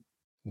election.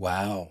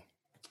 Wow.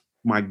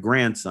 My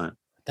grandson.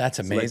 That's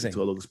amazing.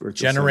 To a local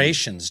spiritual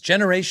Generations.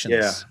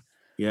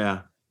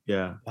 Yeah.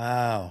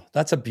 Wow.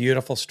 That's a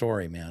beautiful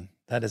story, man.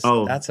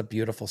 That's a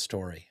beautiful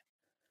story.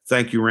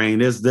 Thank you, Rain.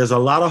 There's a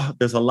lot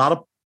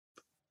of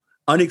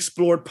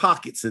unexplored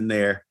pockets in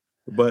there,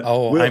 but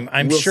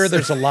I'm sure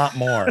there's a lot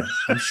more.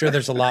 I'm sure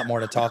there's a lot more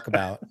to talk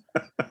about.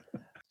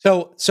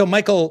 So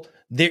Michael,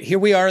 here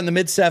we are in the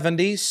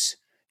mid-70s.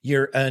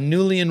 You're a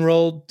newly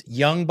enrolled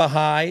young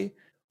Baha'i.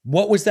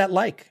 What was that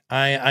like?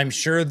 I'm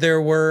sure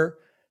there were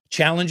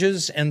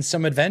challenges and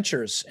some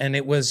adventures, and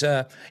it was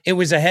a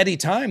heady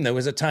time. There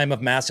was a time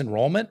of mass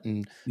enrollment,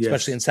 and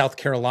especially in South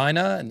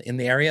Carolina and in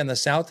the area in the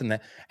South, in the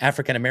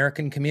African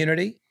American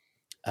community.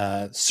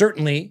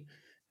 Certainly,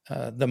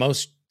 the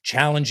most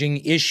challenging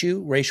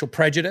issue, racial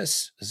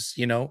prejudice, is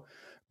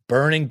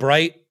burning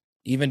bright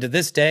even to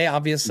this day,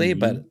 obviously,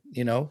 but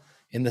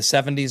in the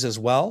 70s as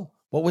well.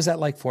 What was that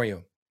like for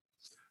you?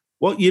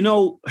 Well,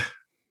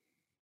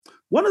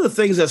 one of the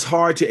things that's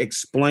hard to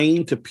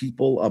explain to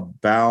people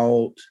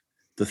about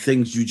the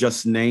things you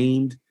just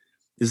named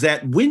is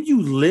that when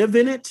you live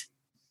in it,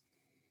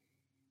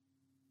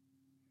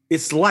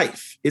 it's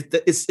life.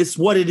 It's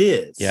what it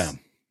is. Yeah.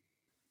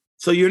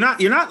 So you're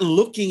not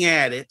looking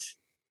at it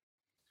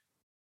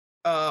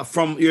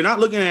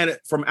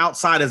from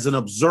outside as an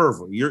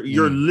observer.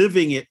 You're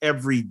living it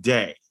every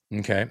day.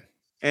 Okay.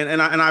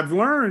 And I've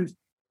learned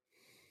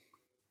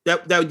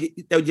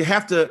that you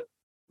have to,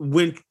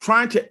 when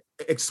trying to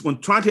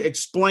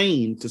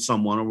explain to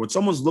someone, or when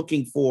someone's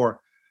looking for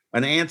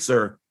an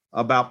answer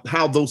about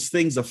how those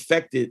things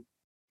affected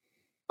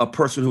a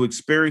person who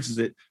experiences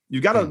it,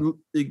 you gotta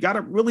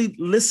really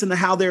listen to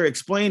how they're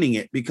explaining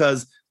it,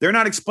 because they're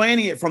not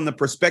explaining it from the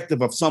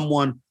perspective of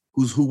someone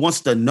who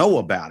wants to know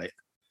about it.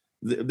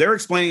 They're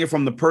explaining it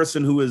from the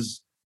person who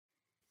is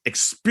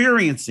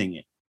experiencing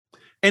it,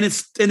 and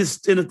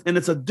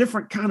it's a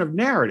different kind of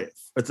narrative.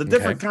 It's a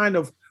different kind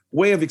of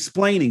way of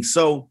explaining.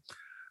 So.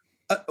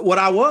 What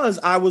I was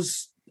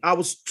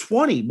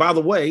 20, by the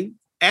way,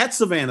 at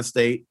Savannah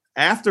State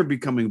after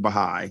becoming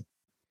Baha'i.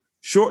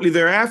 Shortly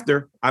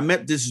thereafter, I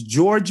met this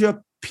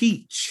Georgia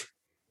peach.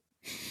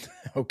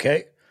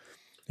 Okay.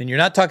 And you're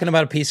not talking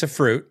about a piece of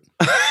fruit.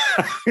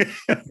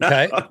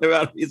 Okay.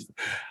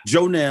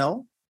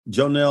 Jonelle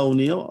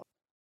O'Neill.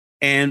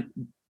 And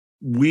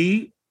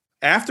we,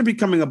 after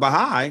becoming a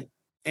Baha'i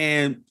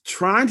and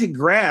trying to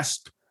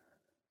grasp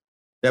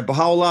that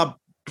Baha'u'llah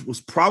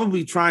was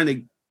probably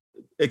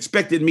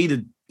expected me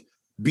to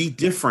be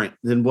different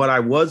than what I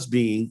was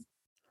being.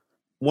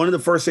 One of the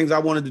first things I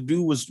wanted to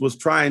do was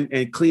try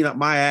and clean up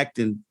my act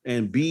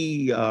and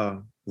be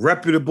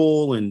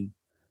reputable and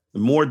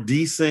more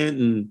decent,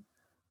 and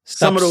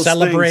some of those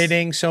celebrating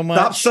things, so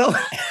much. Stop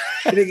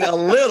celebrating a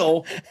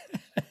little,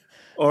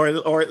 or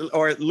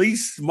at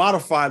least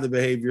modify the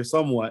behavior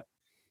somewhat.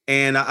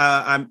 And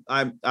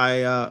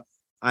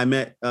I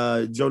met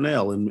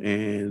Jonelle,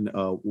 and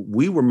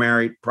we were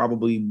married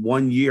probably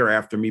 1 year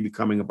after me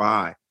becoming a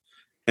Baha'i.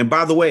 And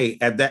by the way,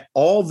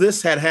 all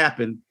this had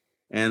happened,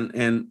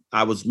 and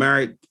I was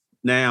married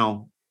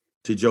now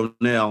to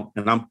Jonelle,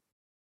 and I'm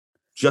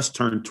just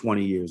turned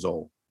 20 years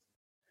old.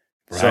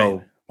 Right.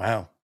 So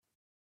wow.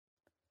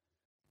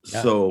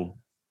 Yeah. So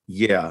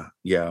yeah,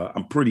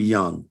 I'm pretty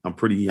young.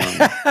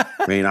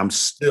 I mean, I'm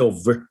still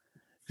very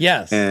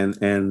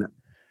And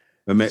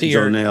I met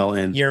Jonelle,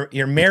 and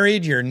you're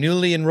married, you're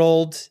newly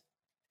enrolled.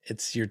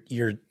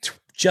 You're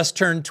just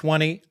turned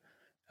 20.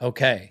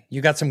 Okay.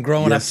 You got some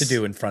growing up to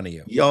do in front of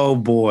you. Oh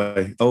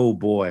boy.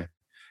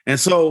 And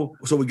so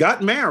we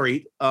got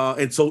married.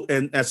 So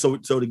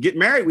to get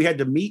married, we had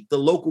to meet the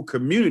local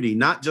community,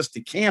 not just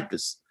the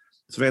campus.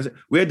 So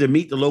we had to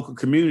meet the local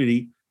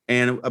community,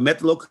 and I met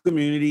the local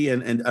community.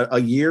 And a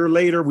year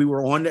later, we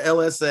were on the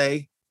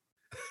LSA.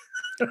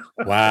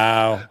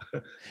 Wow.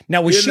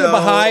 Now, was she a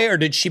Baha'i, or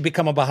did she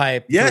become a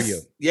Baha'i through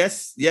you?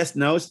 Yes.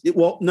 No.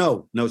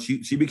 No.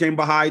 She became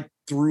Baha'i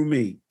through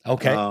me.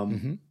 Okay.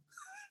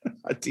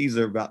 I tease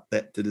her about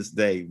that to this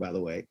day, by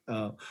the way.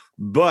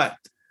 But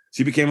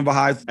she became a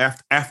Baha'i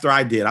after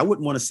I did. I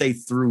wouldn't want to say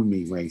through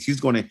me, Rain. She's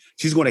going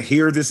to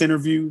hear this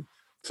interview,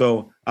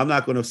 so I'm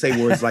not going to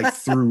say words like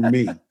through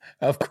me.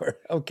 Of course.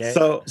 Okay.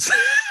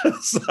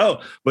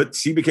 But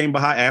she became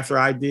Baha'i after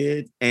I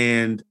did,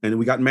 and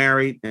we got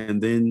married,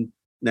 and then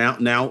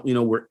now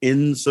we're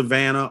in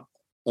Savannah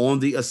on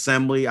the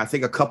assembly. I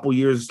think a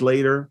year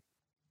later,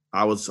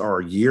 I was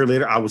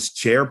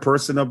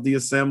chairperson of the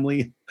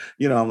assembly.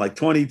 I'm like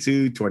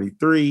 22,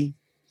 23,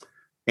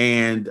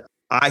 and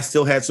I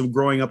still had some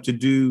growing up to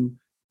do.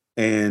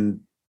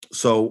 And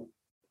so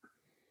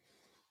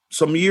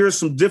some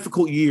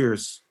difficult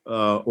years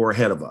were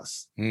ahead of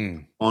us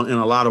in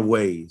a lot of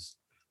ways.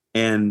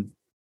 And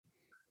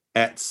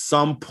at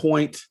some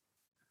point,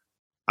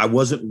 I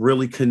wasn't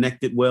really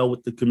connected well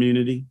with the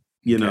community.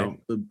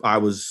 I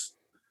was,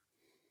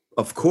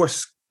 of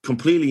course,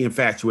 completely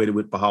infatuated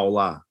with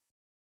Baha'u'llah.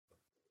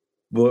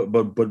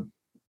 But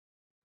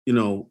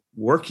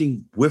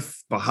working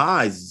with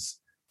Baha'is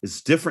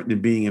is different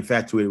than being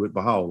infatuated with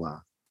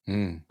Baha'u'llah.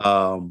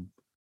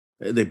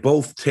 They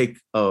both take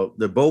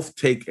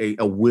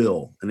a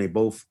will, and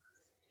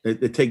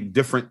they take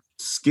different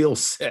skill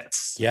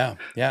sets. Yeah.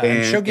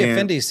 And Shoghi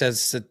Effendi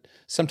says that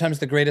sometimes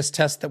the greatest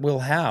test that we'll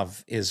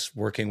have is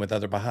working with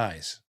other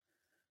Baha'is.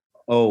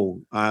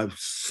 Oh, I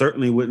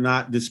certainly would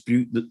not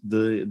dispute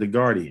the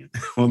Guardian.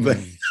 And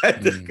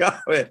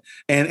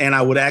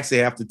I would actually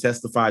have to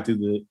testify to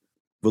the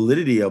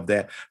validity of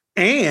that,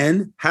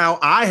 and how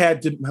I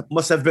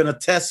must have been a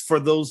test for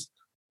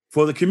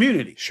the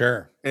community.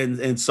 Sure. And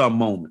in some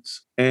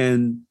moments.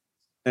 And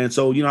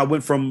so, I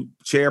went from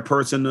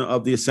chairperson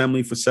of the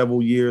assembly for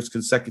several years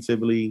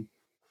consecutively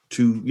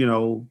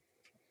to,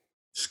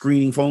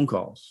 screening phone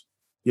calls,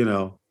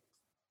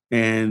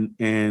 and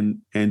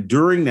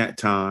during that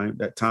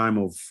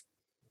time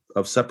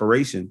of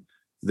separation,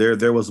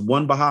 there was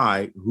one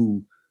Baha'i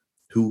who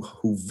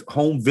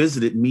home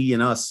visited me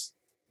and us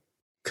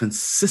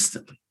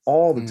consistently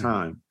all the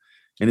time.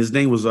 And his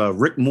name was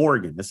Rick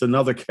Morgan. That's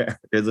another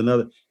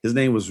character. His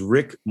name was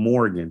Rick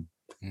Morgan.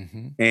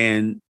 Mm-hmm.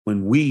 And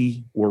when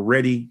we were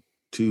ready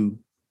to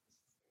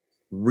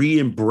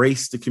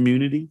re-embrace the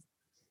community,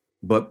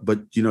 but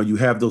you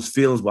have those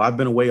feelings, well, I've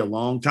been away a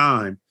long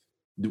time.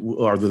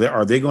 Are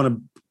they going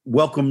to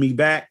welcome me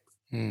back?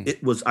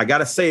 I got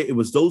to say, it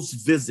was those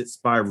visits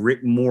by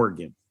Rick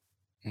Morgan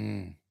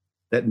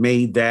that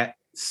made that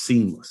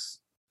seamless.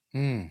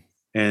 And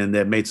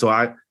that made, so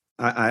I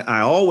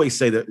always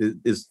say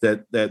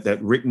that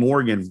Rick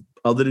Morgan,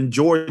 other than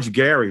George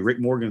Gary, Rick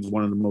Morgan is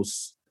one of the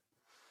most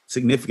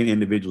significant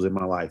individuals in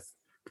my life,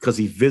 because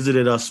he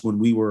visited us when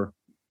we were,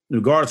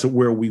 regardless of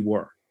where we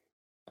were,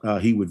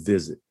 he would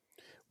visit.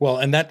 Well,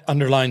 and that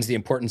underlines the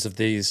importance of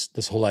this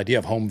whole idea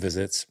of home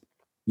visits.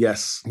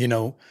 Yes.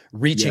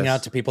 Reaching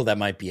out to people that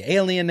might be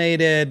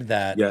alienated,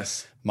 that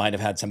might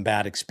have had some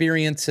bad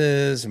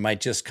experiences,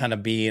 might just kind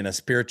of be in a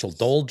spiritual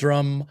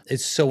doldrum.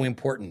 It's so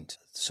important.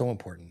 So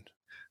important.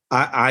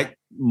 My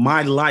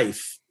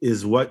life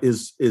is what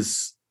is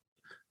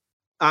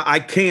I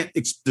can't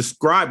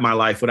describe my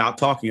life without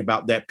talking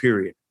about that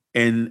period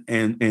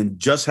and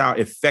just how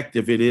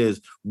effective it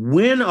is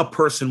when a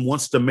person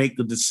wants to make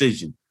the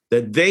decision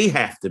that they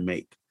have to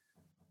make.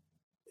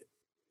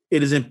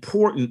 It is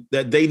important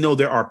that they know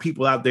there are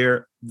people out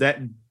there that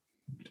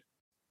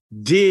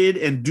did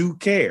and do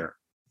care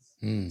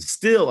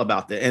still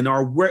about that and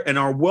are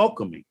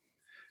welcoming,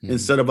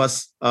 instead of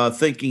us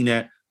thinking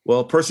that,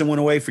 well, a person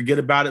went away, forget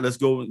about it, let's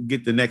go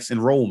get the next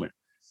enrollment.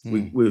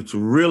 It's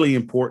really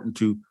important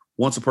to,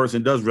 once a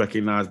person does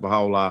recognize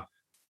Baha'u'llah,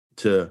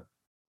 to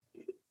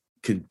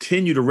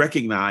continue to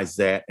recognize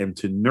that and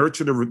to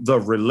nurture the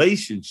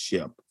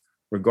relationship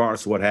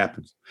regardless of what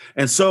happens.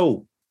 And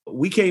so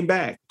we came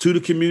back to the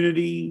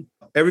community.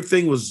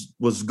 Everything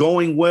was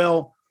going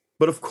well.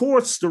 But of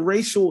course,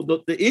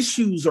 the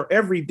issues are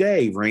every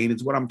day, Rain,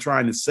 is what I'm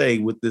trying to say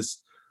with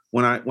this.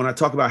 When I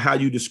talk about how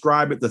you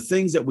describe it, the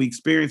things that we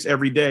experience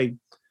every day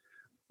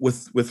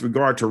with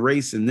regard to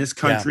race in this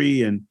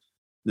country and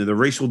the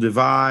racial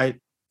divide,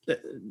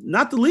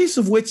 not the least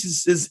of which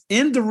is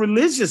in the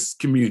religious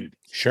community.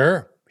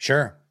 Sure.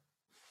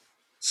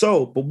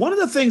 So, but one of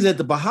the things that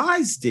the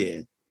Baha'is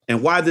did,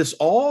 and why this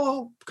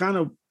all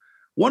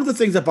one of the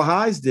things that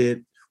Baha'is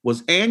did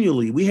was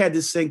annually, we had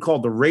this thing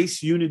called the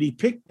Race Unity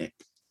Picnic.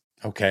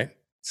 Okay.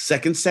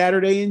 Second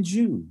Saturday in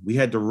June, we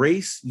had the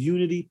Race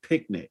Unity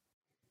Picnic.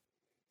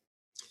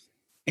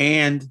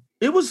 And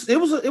it was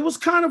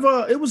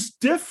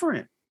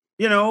different.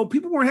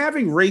 People weren't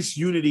having race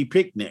unity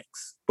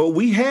picnics, but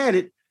we had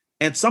it.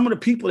 And some of the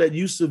people that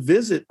used to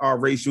visit our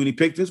race unity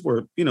picnics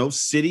were,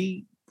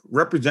 city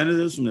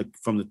representatives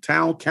from the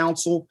town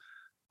council,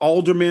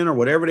 aldermen, or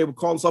whatever they would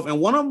call themselves. And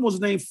one of them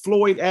was named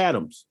Floyd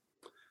Adams.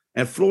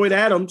 And Floyd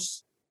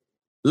Adams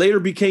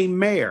later became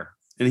mayor,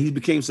 and he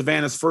became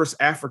Savannah's first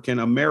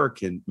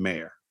African-American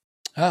mayor.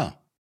 Oh,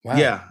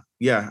 wow.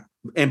 Yeah.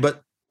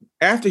 But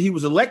after he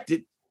was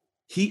elected,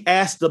 he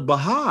asked the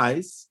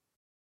Baha'is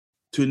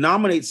to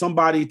nominate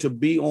somebody to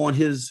be on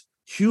his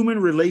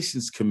Human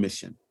Relations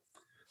Commission,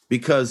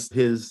 because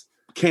his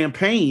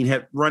campaign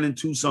had run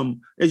into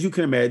some, as you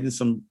can imagine,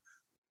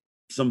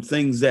 some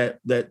things that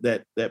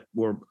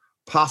were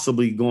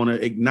possibly going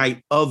to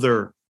ignite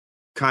other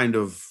kind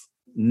of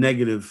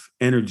negative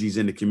energies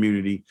in the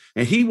community.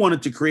 And he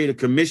wanted to create a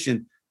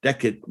commission that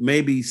could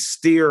maybe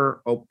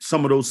steer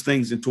some of those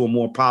things into a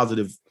more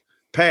positive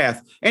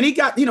path. And he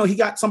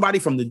got somebody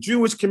from the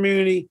Jewish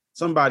community,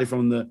 somebody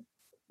from the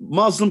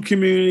Muslim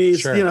communities,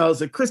 sure. It's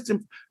a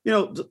Christian,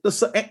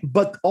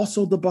 but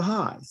also the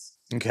Baha'is.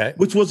 Okay.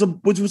 Which was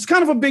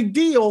kind of a big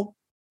deal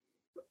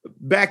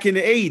back in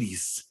the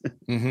 80s.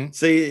 Mm-hmm.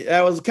 See,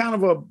 it was kind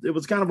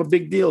of a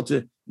big deal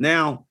to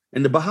now,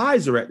 and the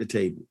Baha'is are at the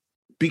table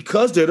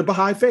because they're the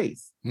Baha'i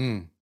faith.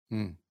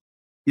 Mm-hmm.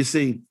 You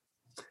see,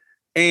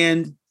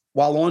 and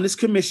while on this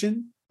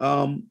commission,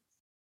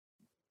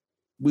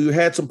 we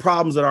had some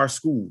problems at our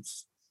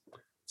schools.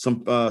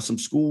 Some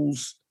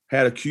schools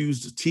had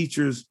accused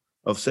teachers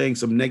of saying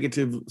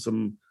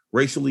some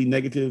racially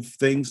negative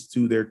things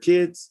to their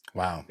kids.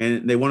 Wow.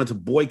 And they wanted to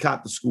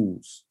boycott the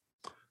schools.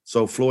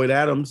 So Floyd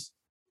Adams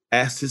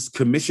asked his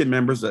commission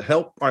members to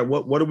help. All right,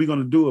 what are we going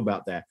to do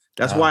about that?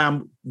 That's why I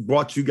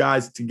brought you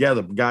guys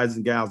together, guys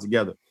and gals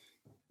together.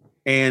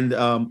 And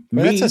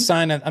that's a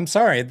sign of,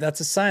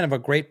 that's a sign of a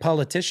great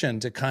politician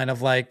to kind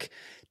of like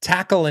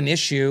tackle an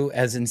issue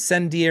as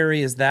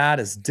incendiary as that,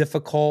 as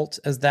difficult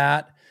as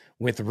that,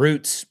 with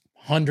roots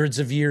hundreds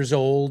of years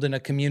old in a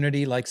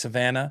community like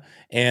Savannah,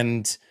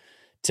 and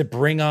to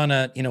bring on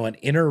an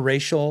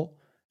interracial,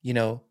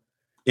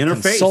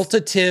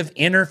 consultative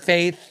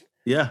interfaith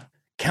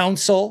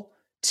council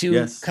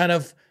to kind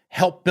of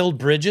help build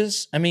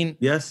bridges. I mean,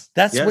 that's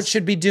what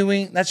should be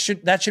doing. That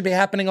should be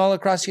happening all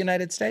across the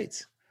United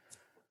States.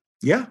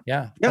 Yeah.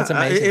 That's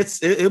amazing.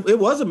 It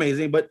was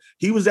amazing, but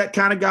he was that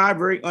kind of guy,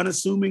 very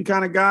unassuming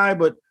kind of guy.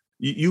 But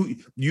you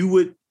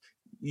would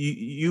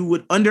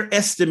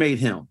underestimate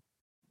him.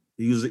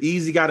 He was an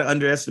easy guy to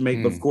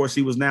underestimate. But of course,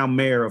 he was now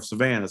mayor of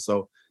Savannah,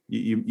 so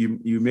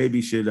you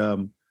maybe should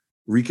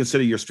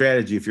reconsider your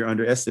strategy if you're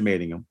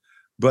underestimating him.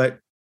 But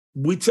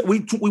we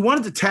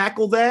wanted to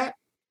tackle that,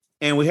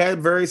 and we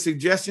had various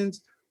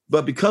suggestions.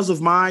 But because of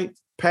my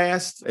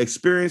past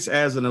experience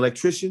as an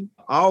electrician,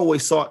 I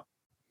always thought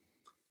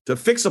to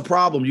fix a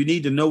problem, you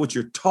need to know what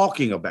you're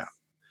talking about.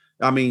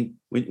 I mean,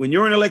 when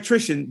you're an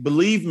electrician,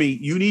 believe me,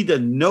 you need to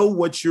know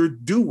what you're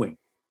doing.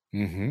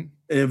 Mm-hmm. And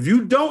if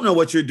you don't know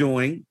what you're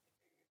doing,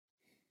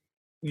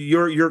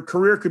 your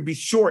career could be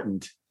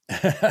shortened.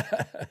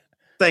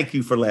 Thank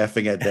you for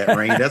laughing at that,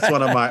 Rain. That's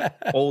one of my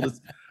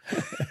oldest.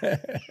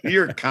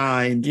 You're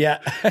kind. Yeah,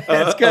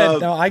 that's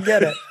good. No, I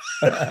get it.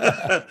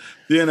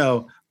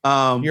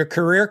 Your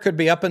career could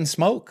be up in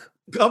smoke.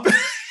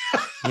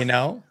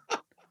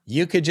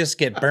 You could just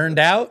get burned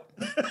out.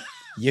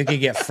 You could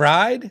get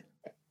fried.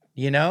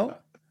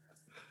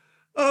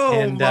 Oh,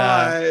 and,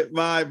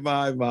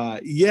 my.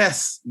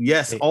 Yes.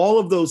 All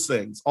of those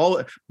things.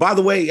 By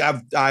the way,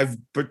 I've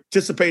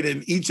participated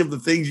in each of the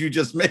things you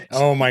just mentioned.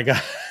 Oh my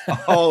God.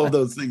 All of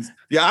those things.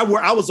 Yeah.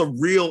 I was a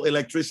real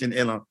electrician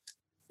in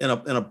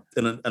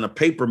a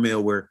paper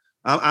mill where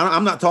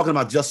I'm not talking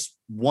about just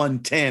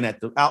 110 at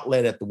the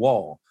outlet at the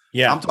wall.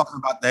 Yeah. I'm talking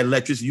about that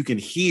electricity you can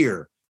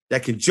hear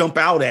that can jump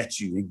out at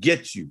you and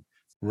get you.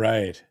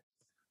 Right.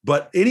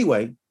 But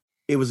anyway,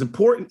 it was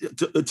important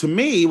to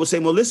me. It was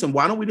saying, well, listen,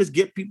 why don't we just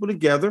get people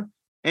together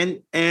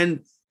and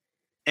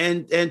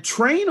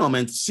train them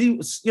and see,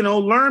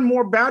 learn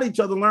more about each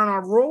other, learn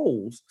our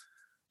roles.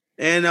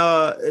 And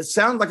it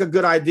sounds like a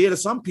good idea to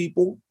some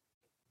people.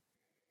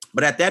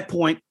 But at that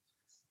point,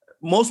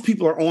 most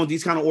people are on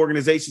these kind of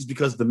organizations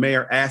because the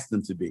mayor asked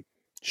them to be.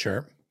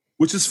 Sure.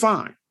 Which is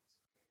fine.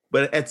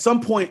 But at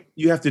some point,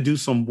 you have to do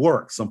some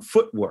work, some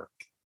footwork.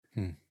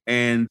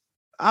 And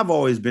I've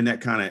always been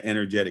that kind of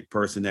energetic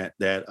person that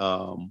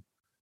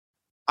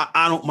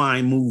I don't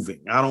mind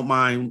moving. I don't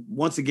mind,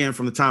 once again,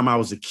 from the time I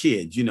was a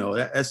kid,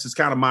 that's just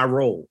kind of my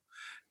role.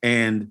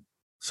 And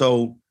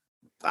so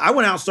I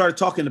went out and started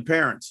talking to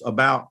parents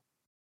about,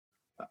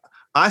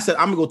 I said,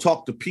 I'm going to go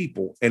talk to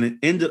people. And it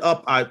ended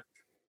up, I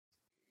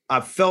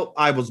felt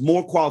I was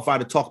more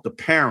qualified to talk to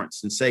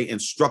parents and say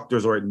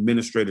instructors or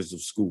administrators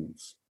of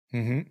schools.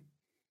 Mm-hmm.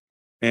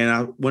 And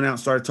I went out and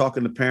started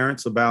talking to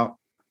parents about,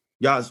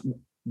 guys,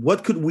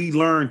 what could we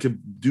learn to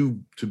do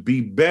to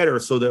be better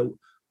so that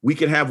we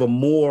can have a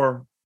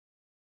more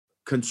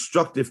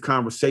constructive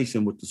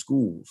conversation with the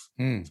schools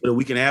so that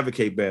we can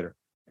advocate better.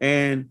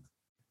 And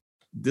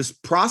this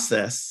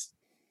process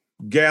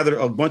gathered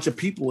a bunch of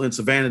people in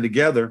Savannah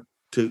together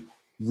to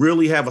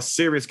really have a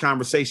serious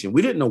conversation.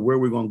 We didn't know where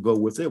we were going to go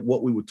with it,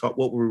 what we would talk,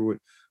 what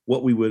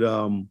we would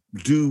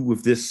do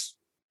with this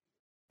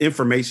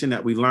information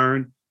that we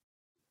learned.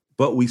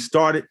 But we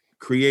started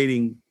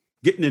getting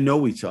to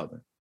know each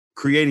other,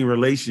 creating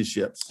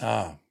relationships.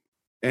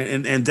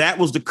 And that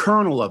was the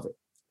kernel of it,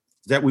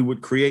 that we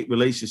would create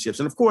relationships.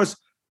 And of course,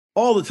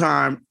 all the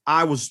time,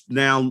 I was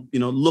now,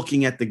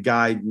 looking at the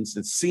guidance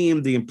and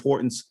seeing the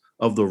importance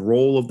of the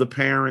role of the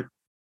parent,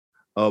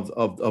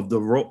 of the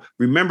role.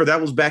 Remember,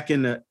 that was back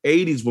in the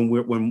 80s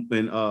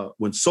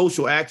when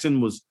social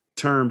action was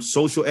termed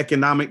social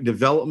economic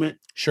development.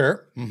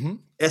 Sure. Mm-hmm.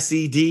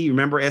 SED,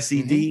 remember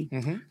SED? Mm-hmm.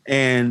 Mm-hmm.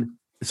 And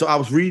so I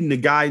was reading the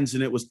guidance,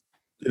 and it was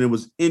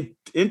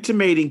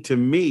intimating to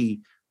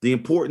me the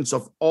importance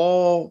of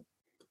all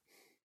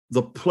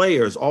the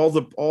players, all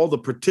the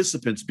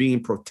participants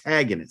being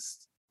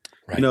protagonists,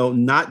 right.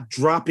 Not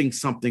dropping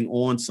something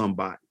on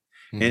somebody.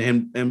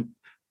 Mm-hmm. And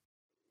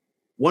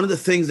one of the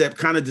things that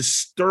kind of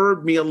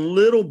disturbed me a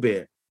little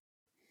bit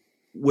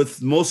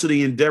with most of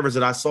the endeavors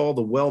that I saw,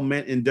 the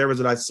well-meant endeavors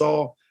that I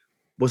saw,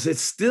 was it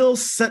still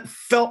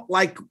felt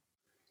like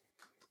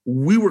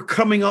we were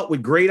coming up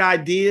with great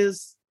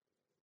ideas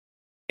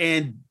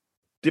and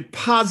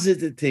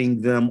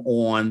depositing them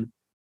on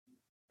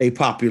a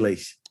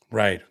population.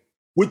 Right.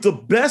 With the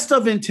best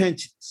of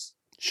intentions.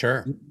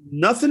 Sure.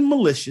 Nothing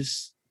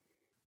malicious,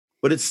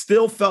 but it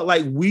still felt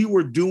like we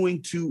were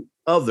doing to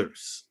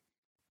others.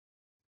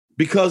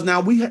 Because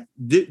now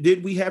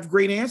did we have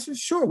great answers?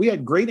 Sure, we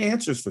had great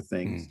answers for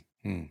things.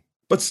 Mm-hmm.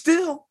 But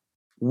still,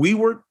 we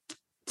were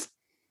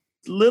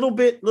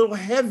little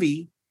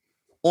heavy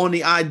on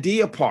the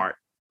idea part.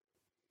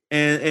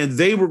 And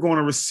they were going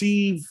to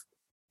receive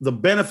the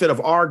benefit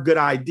of our good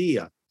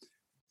idea.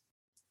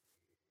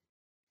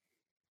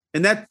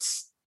 And that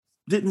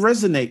didn't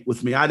resonate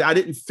with me. I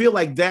didn't feel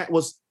like that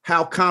was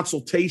how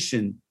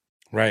consultation.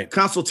 Right.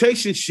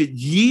 Consultation should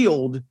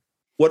yield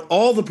what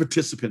all the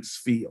participants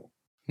feel.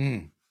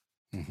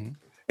 Mm-hmm.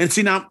 And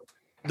see, now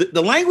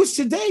the language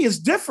today is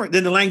different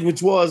than the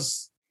language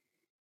was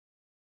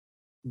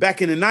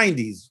back in the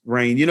 90s,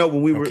 Rain.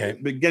 When we were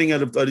beginning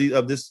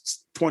of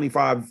this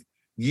 25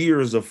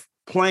 years of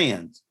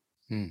plans,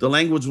 the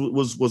language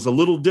was a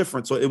little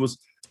different. So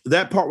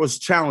that part was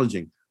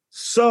challenging.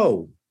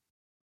 So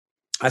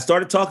I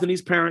started talking to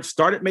these parents,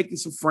 started making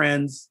some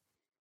friends,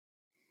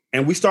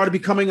 and we started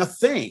becoming a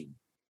thing,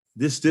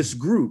 this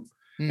group.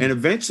 And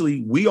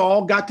eventually we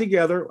all got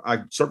together. I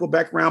circled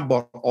back around,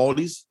 brought all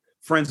these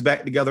friends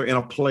back together in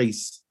a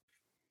place.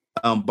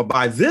 But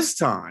by this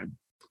time,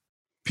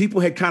 people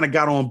had kind of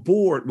got on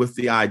board with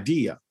the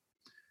idea.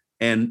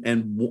 And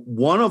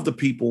one of the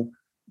people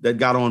that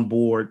got on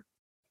board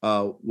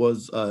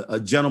was a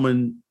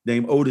gentleman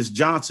named Otis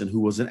Johnson, who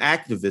was an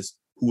activist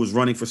who was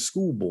running for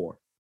school board.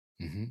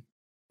 Mm-hmm.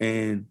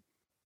 And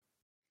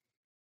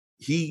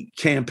he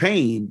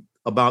campaigned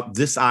about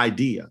this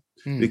idea.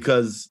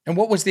 Because. And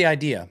what was the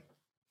idea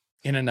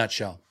in a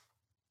nutshell?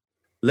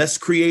 Let's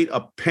create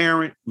a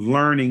parent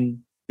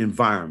learning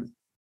environment.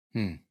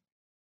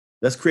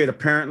 Let's create a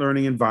parent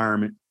learning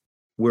environment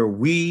where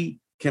we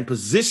can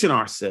position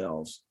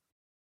ourselves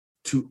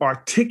to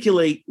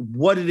articulate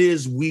what it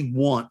is we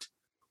want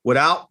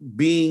without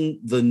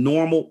being the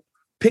normal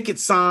picket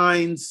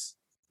signs,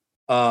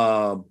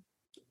 being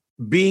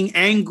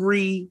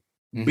angry,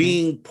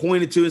 being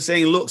pointed to and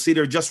saying, look, see,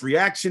 they're just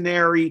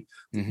reactionary.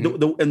 And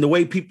the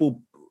way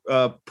people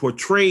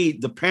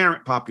portrayed the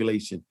parent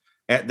population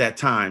at that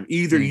time.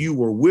 Either you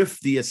were with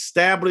the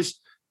established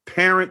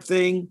parent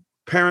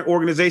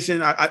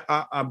organization.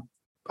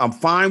 I'm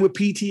fine with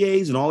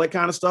PTAs and all that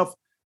kind of stuff.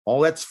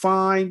 All that's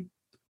fine.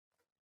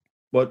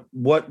 But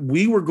what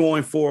we were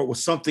going for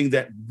was something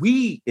that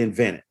we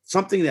invented,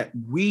 something that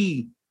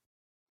we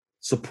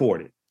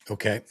supported.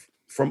 Okay.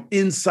 From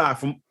inside,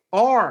 from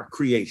our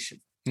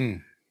creation.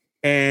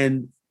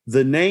 And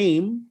the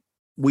name,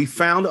 we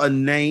found a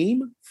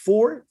name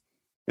for it,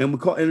 and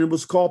it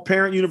was called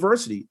Parent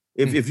University.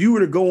 If you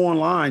were to go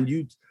online,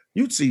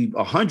 you'd see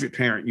 100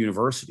 parent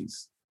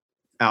universities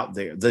out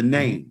there. The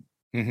name,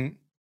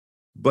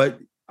 but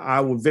I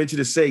would venture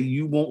to say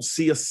you won't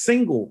see a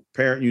single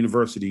parent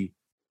university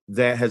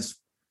that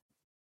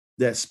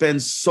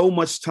spends so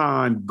much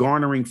time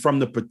garnering from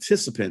the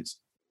participants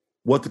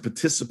what the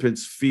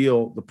participants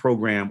feel the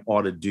program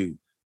ought to do.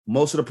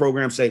 Most of the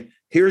programs say,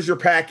 here's your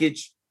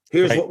package.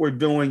 Here's what we're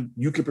doing.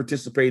 You can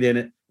participate in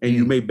it and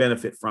you may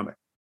benefit from it.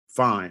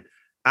 Fine.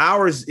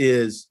 Ours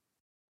is,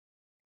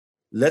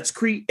 let's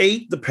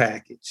create the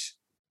package.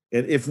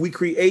 And if we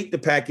create the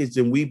package,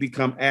 then we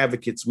become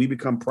advocates. We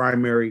become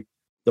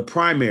the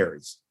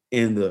primaries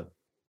in the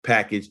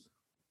package.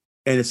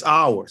 And it's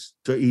ours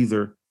to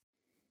either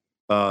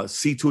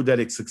see to it that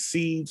it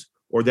succeeds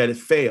or that it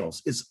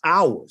fails. It's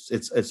ours.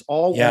 It's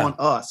all on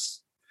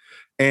us.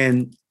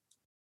 And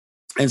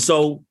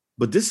so,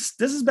 but this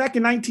is back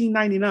in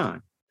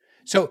 1999.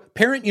 So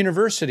Parent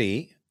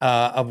University,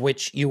 of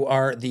which you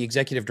are the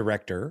executive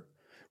director,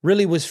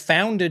 really was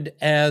founded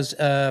as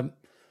a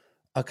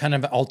kind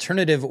of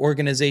alternative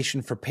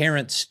organization for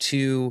parents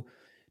to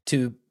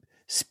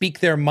speak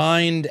their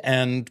mind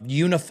and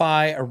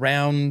unify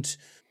around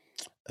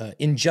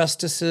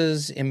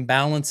injustices,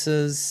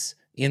 imbalances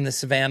in the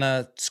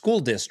Savannah school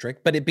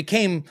district. But it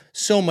became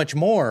so much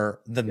more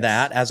than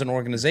that as an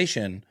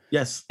organization.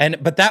 Yes.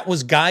 But that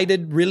was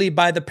guided really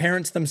by the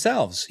parents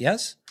themselves.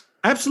 Yes.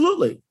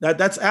 Absolutely.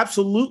 That's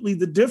absolutely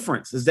the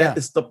difference, is that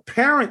it's the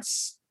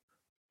parents.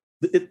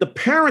 The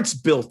parents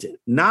built it,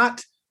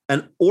 not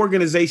an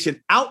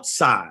organization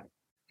outside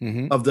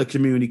of the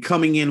community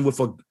coming in with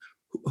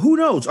who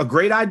knows, a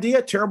great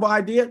idea, terrible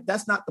idea.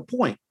 That's not the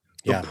point.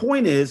 The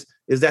point is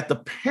that the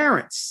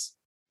parents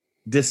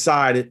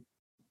decided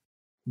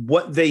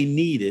what they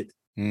needed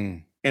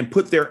and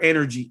put their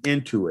energy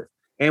into it.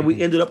 And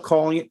we ended up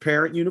calling it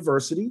Parent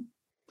University.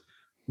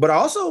 But I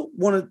also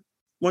want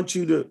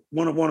to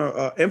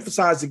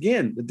emphasize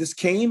again that this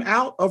came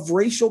out of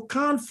racial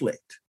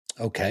conflict.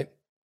 Okay.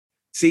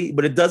 See,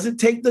 but it doesn't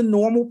take the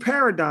normal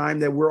paradigm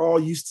that we're all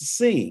used to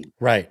seeing.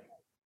 Right.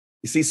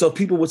 You see, so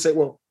people would say,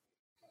 well,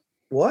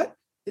 what?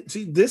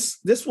 See, this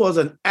was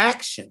an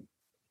action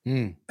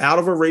out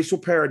of a racial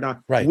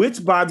paradigm, right?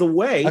 Which, by the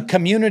way, a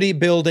community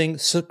building,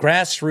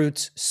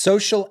 grassroots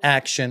social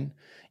action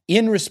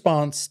in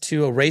response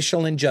to a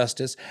racial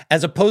injustice,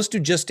 as opposed to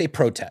just a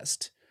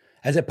protest,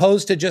 as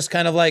opposed to just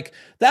kind of like,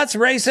 that's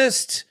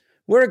racist,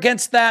 we're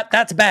against that,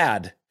 that's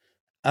bad.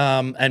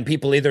 And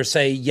people either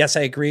say, yes,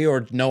 I agree,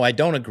 or no, I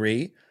don't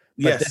agree.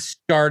 But this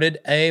started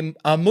a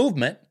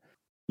movement.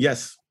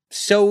 Yes.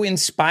 So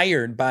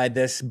inspired by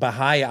this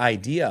Baha'i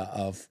idea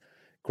of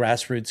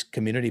grassroots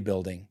community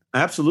building.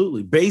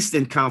 Absolutely. Based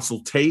in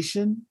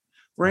consultation,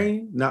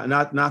 Rain,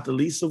 not the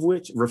least of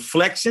which,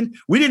 reflection.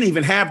 We didn't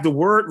even have the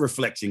word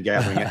reflection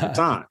gathering at the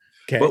time.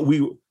 Okay.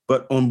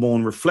 But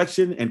on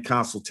reflection and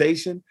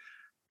consultation.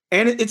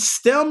 And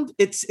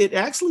it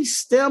actually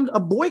stemmed a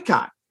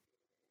boycott,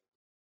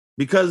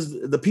 because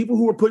the people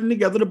who were putting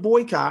together the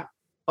boycott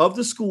of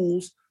the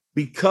schools,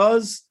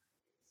 because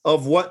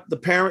of what the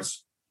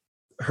parents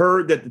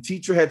heard that the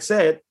teacher had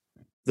said,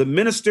 the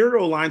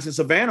Ministerial Alliance in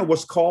Savannah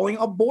was calling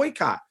a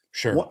boycott.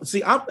 Sure.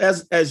 See,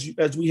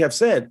 as we have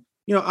said,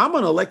 I'm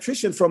an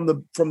electrician from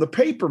the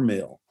paper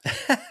mill.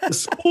 The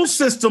school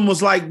system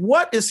was like,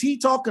 what is he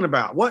talking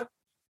about?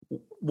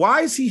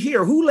 Why is he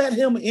here? Who let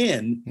him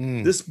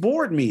in this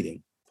board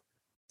meeting?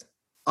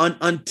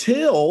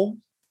 Until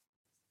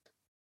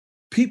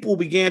people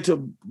began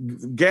to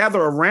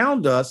gather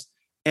around us,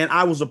 and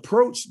I was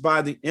approached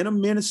by the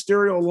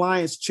Interministerial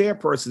Alliance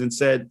chairperson and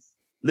said,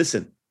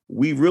 listen,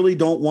 we really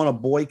don't want to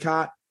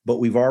boycott, but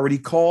we've already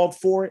called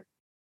for it.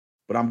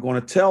 But I'm going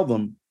to tell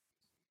them,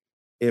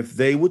 if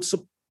they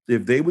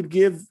would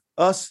give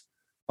us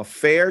a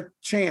fair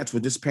chance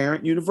with this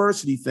Parent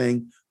University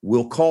thing,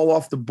 we'll call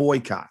off the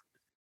boycott.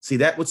 See,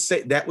 that would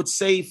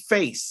save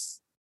face.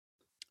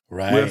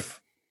 Right.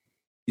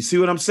 You see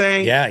what I'm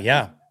saying?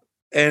 Yeah.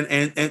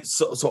 And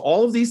so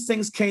all of these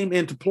things came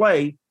into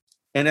play.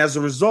 And as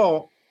a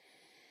result,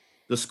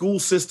 the school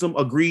system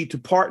agreed to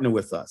partner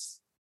with us.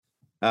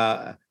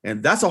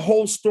 And that's a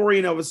whole story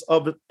in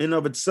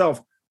of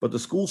itself. But the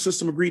school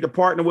system agreed to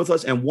partner with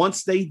us. And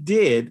once they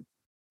did,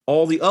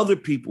 all the other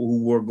people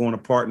who were going to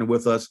partner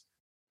with us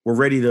were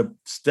ready to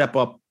step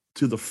up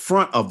to the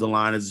front of the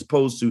line, as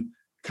opposed to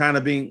kind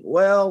of being,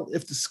 well,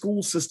 if the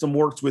school system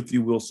works with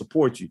you, we'll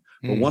support you.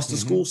 But once the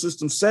school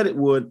system said it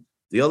would,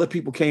 the other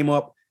people came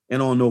up.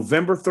 And on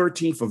November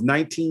 13th of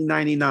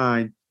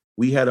 1999,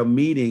 we had a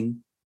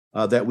meeting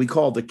that we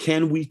called the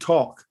Can We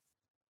Talk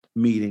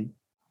meeting,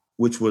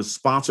 which was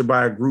sponsored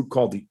by a group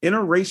called the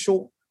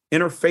Interracial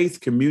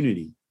Interfaith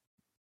Community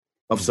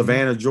of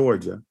Savannah,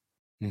 Georgia.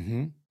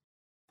 And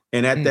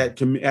at that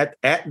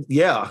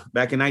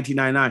back in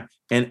 1999,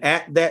 and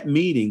at that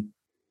meeting,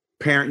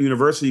 Parent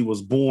University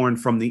was born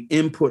from the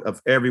input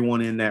of everyone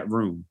in that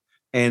room.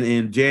 And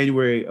in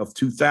January of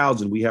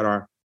 2000, we had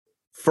our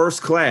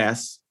first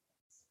class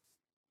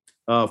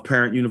of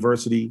Parent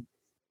University,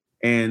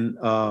 and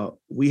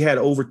we had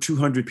over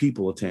 200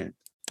 people attend.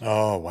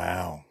 Oh,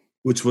 wow.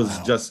 Which was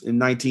just in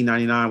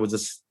 1999 was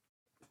just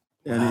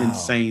an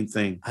insane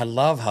thing. I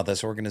love how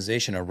this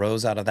organization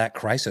arose out of that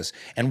crisis.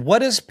 And what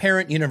does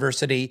Parent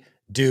University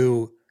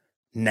do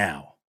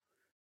now?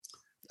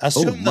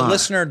 Assume the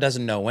listener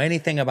doesn't know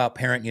anything about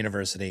Parent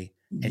University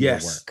and your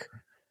work.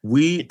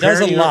 It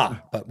does a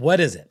lot, but what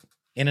is it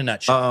in a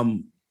nutshell?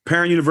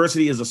 Parent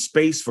University is a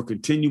space for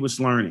continuous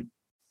learning.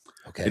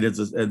 Okay. It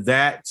is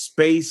that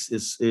space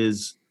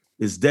is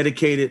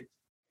dedicated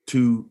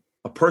to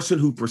a person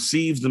who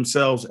perceives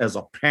themselves as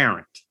a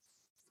parent.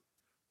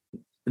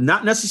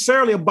 Not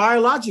necessarily a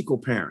biological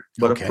parent,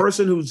 but a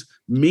person who's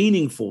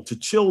meaningful to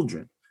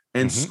children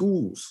and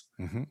schools.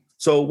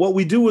 So what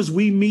we do is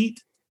we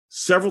meet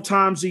several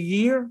times a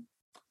year,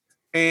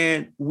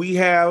 and we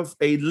have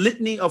a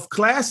litany of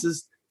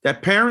classes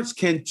that parents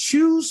can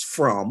choose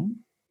from.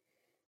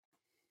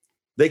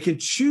 They can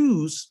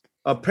choose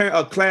a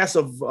class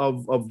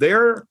of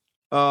their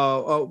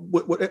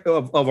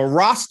of a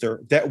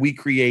roster that we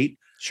create.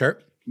 Sure.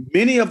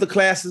 Many of the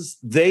classes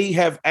they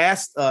have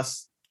asked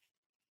us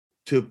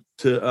to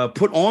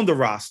put on the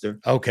roster.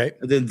 Okay.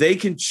 And then they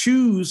can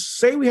choose.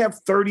 Say we have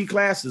 30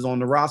 classes on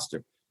the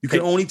roster. You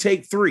can only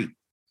take 3.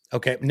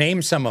 Okay.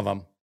 Name some of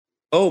them.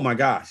 Oh my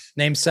gosh.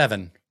 Name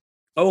 7.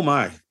 Oh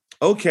my.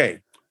 Okay.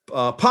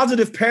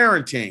 Positive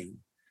parenting.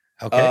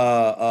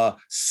 Okay.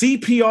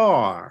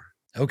 CPR.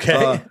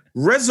 Okay.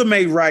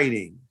 Resume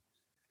writing.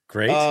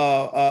 Great.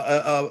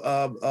 Oh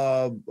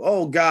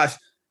gosh.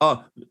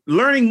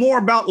 Learning more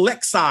about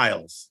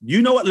Lexiles.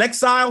 You know what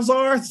Lexiles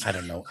are? I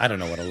don't know. I don't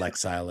know what a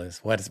Lexile is.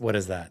 What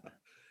is that?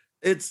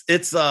 It's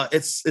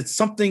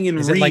something in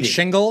Is reading. it like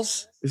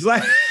shingles? It's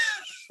like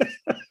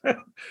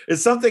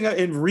it's something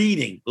in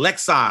reading.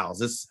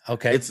 Lexiles.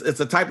 It's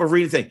a type of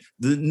reading thing.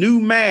 The new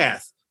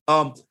math.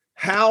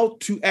 How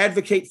to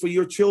advocate for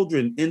your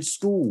children in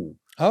school.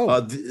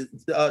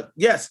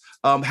 Yes.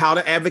 How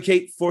to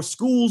advocate for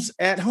schools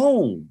at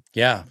home.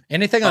 Yeah.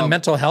 Anything on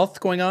mental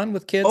health going on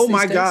with kids? Oh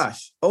my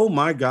gosh. Oh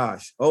my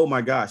gosh. Oh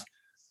my gosh.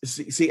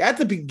 See, at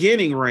the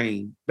beginning,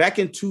 Rain, back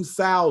in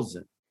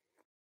 2000,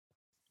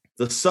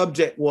 the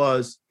subject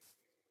was,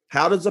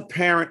 how does a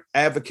parent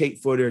advocate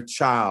for their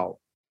child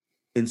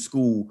in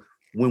school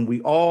when we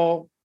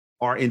all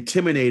are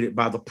intimidated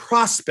by the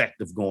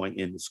prospect of going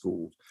into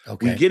school?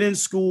 Okay. We get in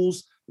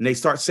schools and they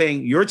start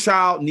saying your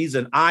child needs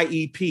an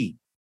IEP.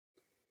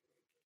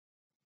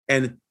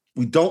 And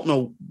we don't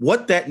know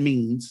what that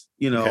means,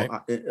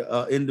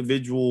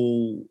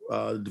 individual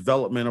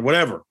development or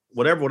whatever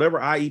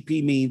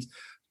IEP means.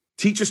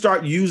 Teachers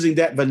start using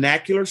that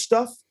vernacular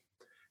stuff.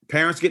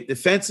 Parents get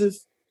defensive.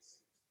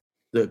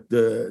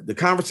 The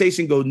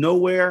conversation goes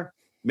nowhere.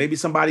 Maybe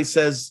somebody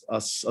says a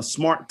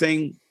smart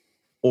thing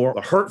or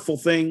a hurtful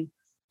thing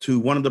to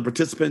one of the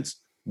participants,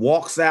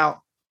 walks out,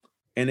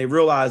 and they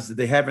realize that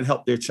they haven't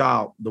helped their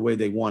child the way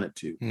they wanted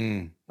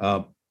to.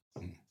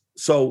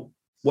 So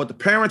what the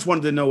parents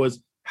wanted to know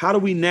is, how do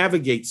we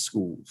navigate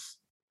schools?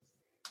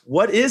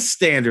 What is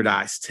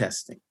standardized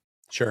testing?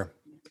 Sure.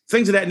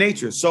 Things of that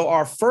nature. So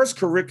our first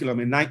curriculum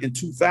in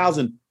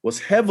 2000 was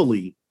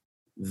heavily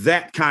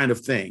that kind of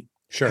thing.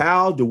 Sure.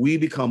 How do we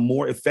become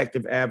more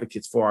effective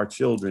advocates for our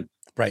children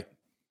right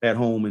at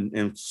home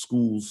and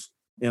schools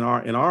in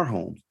our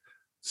homes?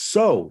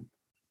 So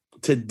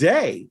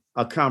today,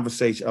 a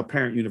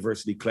parent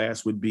university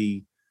class would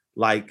be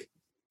like,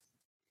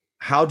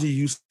 how do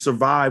you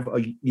survive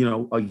a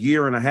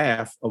year and a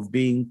half of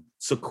being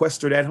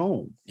sequestered at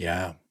home?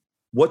 Yeah.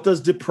 What does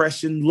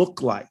depression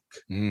look like?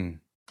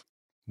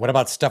 What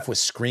about stuff with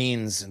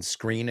screens and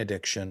screen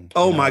addiction?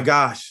 Oh my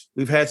gosh.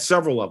 We've had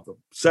several of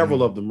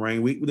them,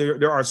 Rain.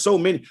 There are so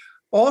many.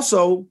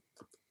 Also,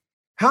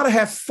 how to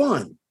have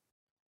fun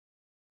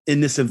in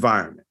this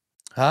environment.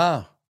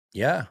 Yeah.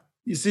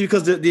 You see,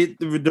 because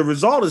the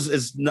result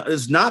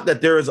is not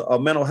that there is a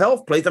mental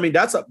health place. I mean,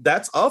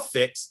 that's a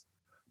fix.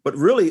 But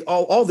really,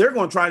 all they're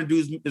going to try to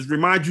do is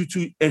remind you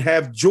to and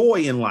have joy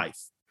in life.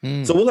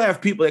 So we'll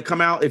have people that come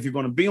out. If you're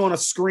going to be on a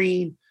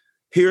screen,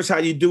 here's how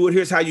you do it.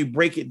 Here's how you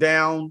break it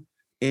down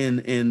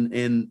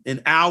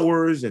in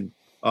hours, and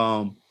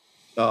how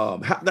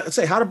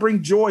to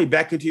bring joy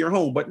back into your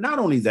home. But not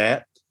only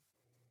that,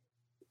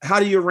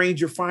 how do you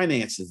arrange your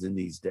finances in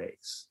these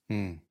days?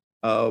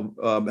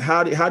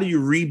 How do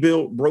you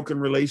rebuild broken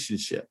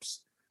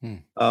relationships?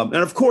 And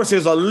of course,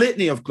 there's a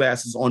litany of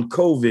classes on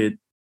COVID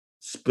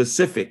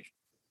specific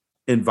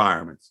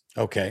environments.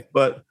 Okay.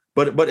 But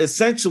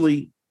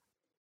essentially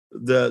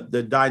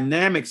the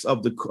dynamics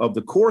of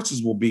the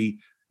courses will be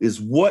is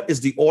what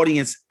is the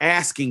audience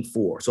asking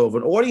for? So if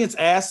an audience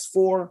asks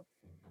for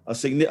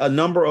a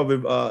number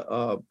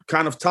of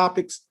kind of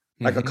topics,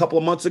 like a couple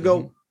of months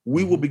ago,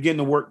 we will begin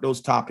to work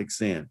those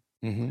topics in.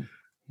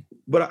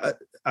 But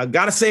I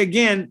got to say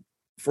again,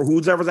 for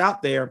who's ever's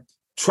out there,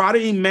 try to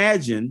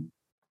imagine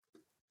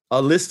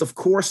a list of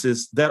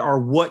courses that are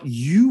what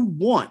you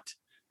want.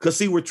 Because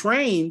see, we're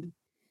trained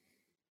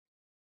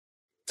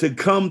to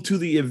come to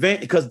the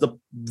event because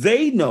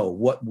they know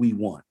what we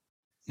want.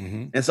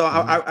 And so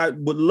I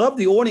would love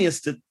the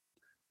audience to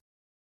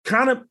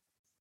kind of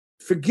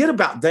forget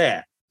about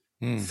that.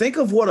 Think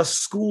of what a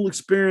school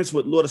experience,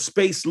 what a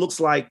space looks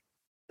like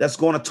that's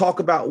going to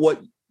talk about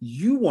what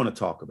you want to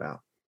talk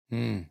about.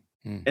 And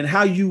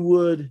how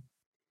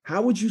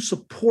would you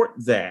support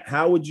that?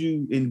 How would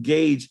you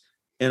engage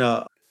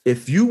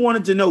if you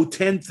wanted to know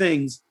 10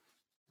 things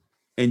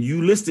and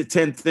you listed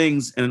 10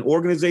 things and an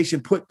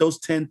organization put those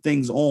 10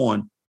 things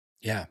on,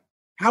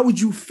 how would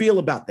you feel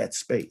about that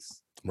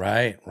space?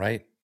 Right.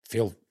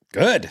 Feel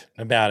good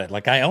about it.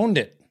 Like I owned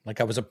it. Like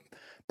I was a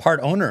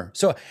part owner.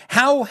 So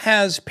how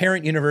has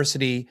Parent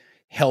University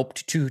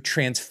helped to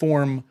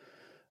transform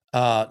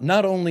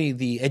not only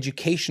the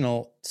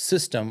educational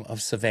system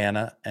of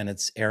Savannah and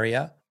its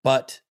area,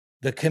 but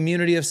the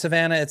community of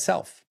Savannah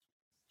itself?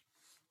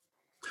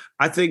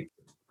 I think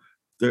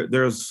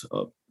there's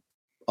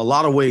a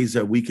lot of ways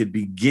that we could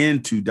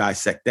begin to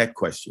dissect that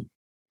question.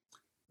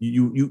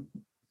 You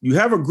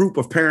have a group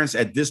of parents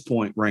at this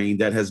point, Rain,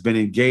 that has been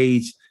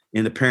engaged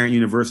in the Parent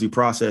University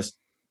process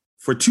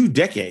for 2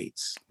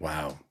 decades.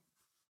 Wow.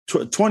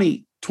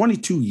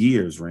 22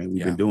 years, Rain,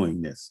 we've been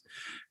doing this.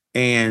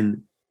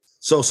 And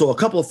So a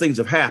couple of things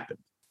have happened.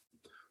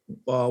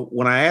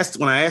 When I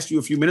asked you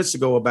a few minutes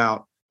ago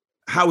about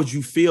how would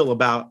you feel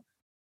about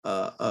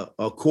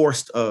a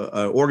course,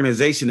 an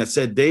organization that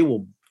said they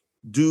will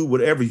do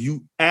whatever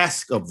you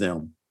ask of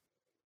them.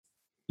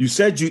 You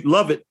said you'd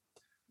love it,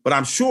 but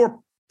I'm sure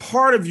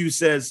part of you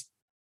says,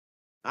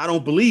 I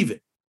don't believe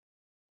it.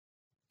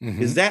 Mm-hmm.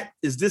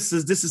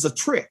 This is a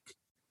trick.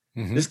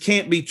 Mm-hmm. This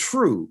can't be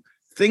true.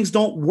 Things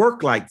don't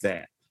work like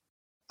that.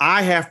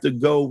 I have to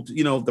go,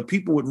 the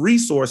people with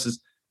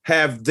resources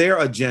have their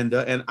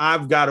agenda and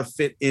I've got to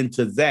fit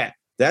into that.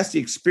 That's the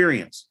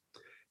experience.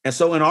 And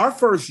so in our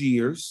first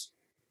years,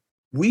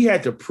 we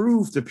had to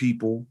prove to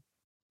people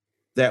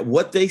that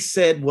what they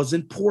said was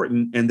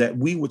important and that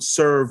we would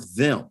serve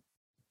them.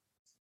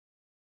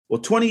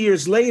 Well, 20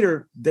 years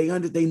later, they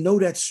know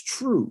that's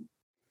true.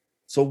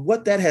 So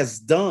what that has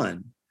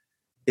done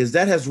is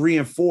that has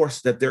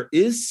reinforced that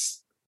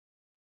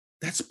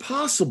that's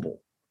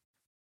possible,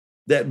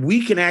 that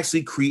we can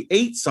actually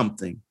create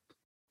something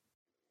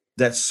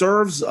that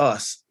serves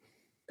us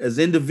as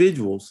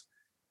individuals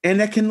and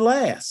that can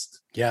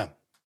last. Yeah.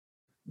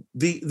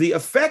 The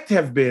effect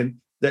have been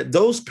that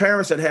those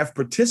parents that have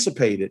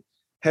participated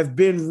have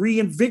been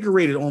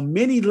reinvigorated on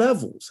many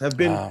levels, have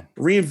been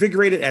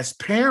reinvigorated as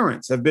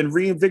parents, have been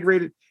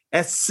reinvigorated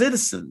as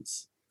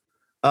citizens.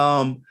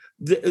 And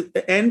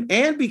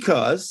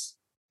because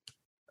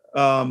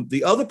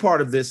the other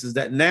part of this is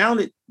that now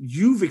that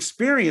you've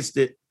experienced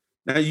it,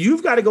 now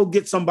you've got to go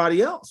get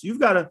somebody else. You've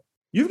got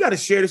to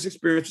share this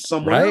experience with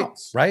someone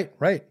else. Right.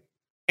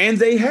 And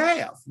they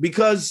have,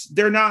 because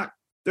they're not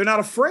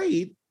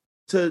afraid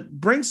to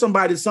bring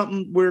somebody to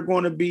something we're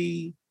going to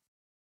be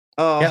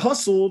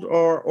hustled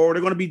or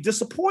they're going to be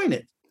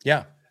disappointed.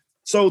 Yeah.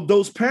 So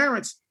those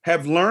parents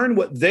have learned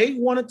what they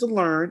wanted to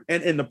learn,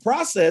 and in the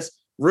process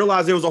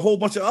realized there was a whole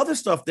bunch of other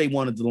stuff they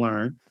wanted to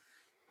learn.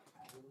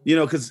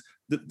 Because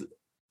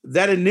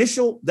that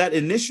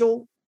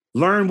initial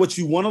learn what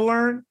you want to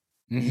learn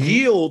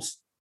yields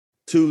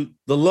to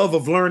the love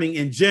of learning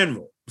in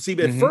general. See,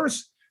 at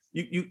first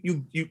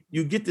you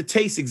get to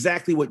taste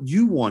exactly what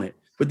you wanted,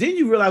 but then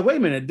you realize, wait a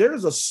minute,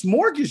 there's a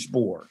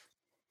smorgasbord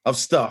of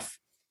stuff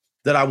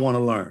that I want to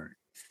learn,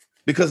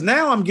 because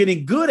now I'm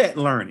getting good at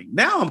learning.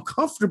 Now I'm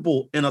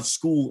comfortable in a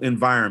school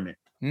environment.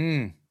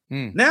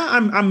 Now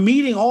I'm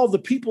meeting all the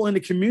people in the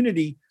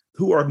community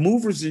who are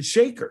movers and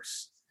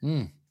shakers,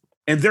 and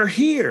they're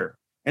here.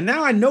 And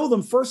now I know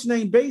them first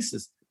name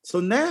basis. So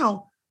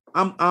now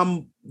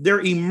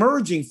they're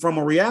emerging from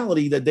a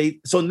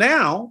reality so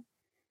now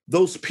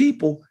those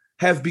people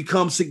have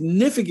become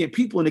significant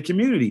people in the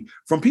community,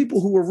 from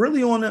people who were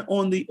really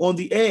on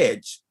the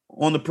edge,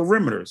 on the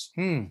perimeters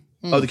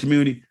of the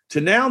community, to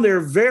now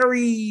they're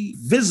very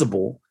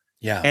visible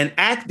and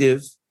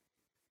active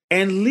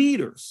and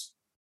leaders.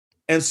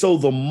 And so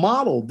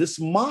this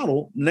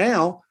model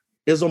now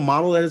is a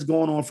model that has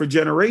gone on for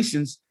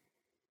generations.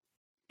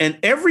 And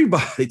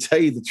everybody, tell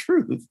you the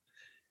truth,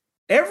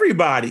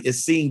 everybody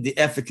is seeing the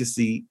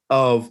efficacy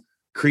of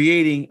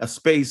creating a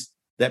space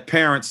that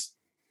parents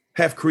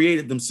have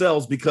created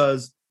themselves,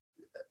 because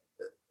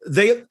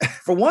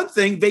for one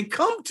thing, they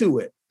come to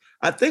it.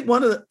 I think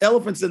one of the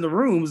elephants in the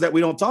rooms that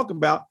we don't talk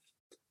about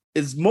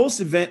is most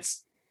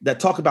events that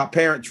talk about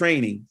parent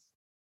training.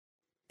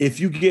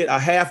 If you get a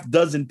half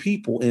dozen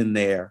people in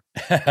there,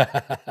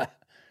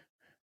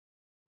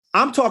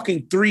 I'm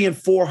talking 300 and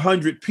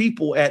 400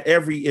 people at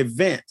every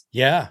event.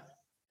 Yeah.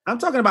 I'm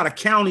talking about a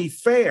county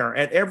fair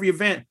at every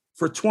event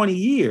for 20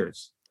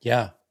 years.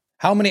 Yeah.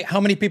 How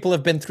many people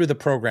have been through the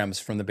programs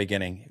from the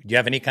beginning? Do you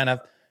have any kind of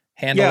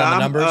handle on the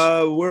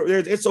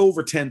numbers? It's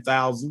over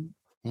 10,000.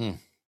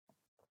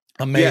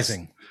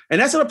 Amazing. Yes.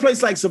 And that's in a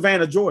place like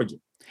Savannah, Georgia.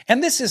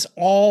 And this is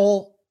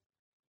all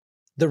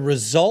the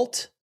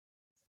result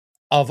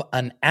of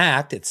an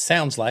act. It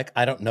sounds like,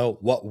 I don't know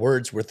what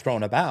words were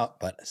thrown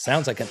about, but it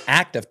sounds like an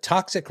act of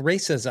toxic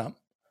racism.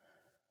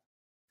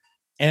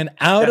 And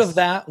out of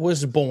that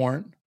was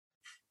born,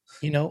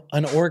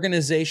 an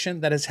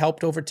organization that has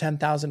helped over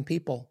 10,000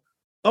 people.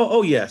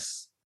 Oh,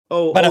 yes.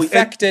 But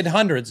affected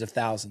hundreds of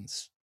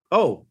thousands.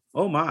 Oh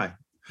my.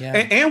 Yeah.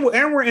 And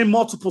we're in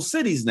multiple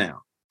cities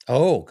now.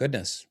 Oh,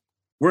 goodness.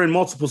 We're in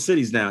multiple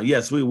cities now.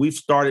 Yes, we've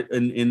started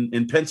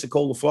in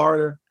Pensacola,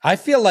 Florida. I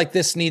feel like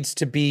this needs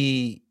to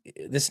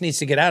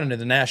get out into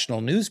the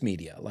national news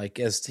media. Like,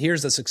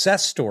 here's a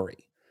success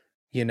story,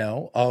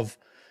 of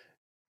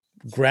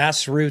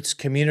grassroots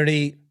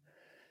community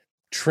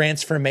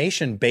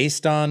transformation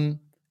based on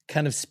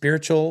kind of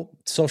spiritual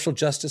social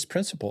justice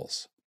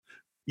principles.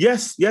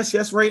 Yes,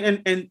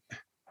 right. And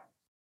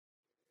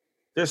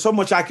there's so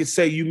much I could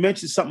say. You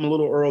mentioned something a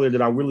little earlier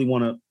that I really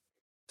want to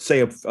say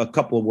a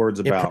couple of words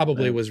about. It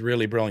probably was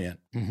really brilliant.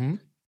 Mm-hmm.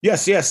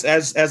 Yes,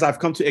 as I've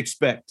come to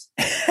expect.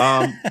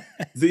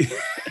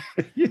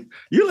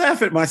 You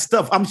laugh at my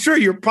stuff. I'm sure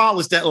you're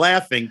polished at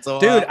laughing. So,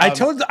 dude, I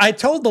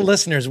told the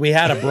listeners we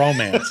had a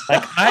bromance.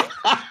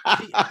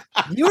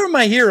 You are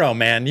my hero,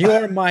 man. You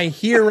are my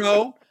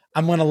hero.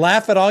 I'm going to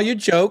laugh at all your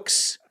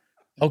jokes.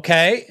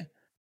 Okay.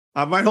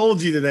 I might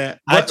hold you to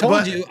that. I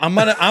told you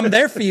I'm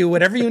there for you.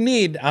 Whatever you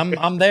need,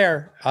 I'm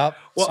there.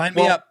 Sign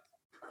me up.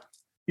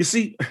 You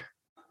see,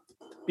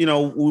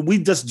 we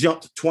just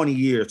jumped 20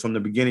 years from the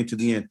beginning to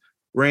the end.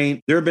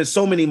 Rain, there have been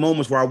so many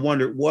moments where I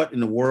wondered what in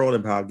the world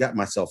and how I got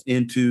myself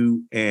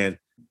into, and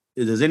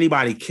does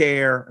anybody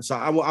care? So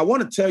I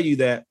want to tell you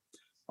that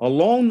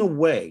along the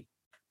way,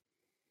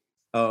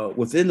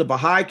 within the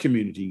Baha'i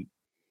community,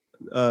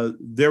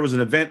 there was an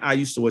event I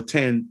used to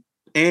attend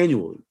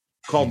annually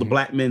called the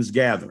Black Men's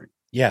Gathering.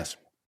 Yes.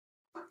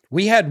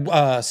 We had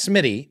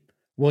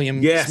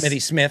William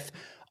Smitty Smith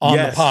on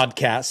the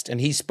podcast,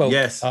 and he spoke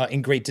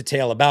in great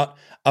detail about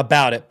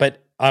it,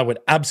 but I would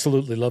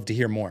absolutely love to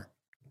hear more.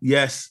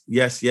 Yes.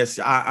 We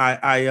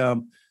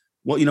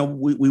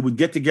would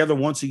get together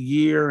once a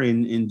year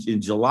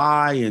in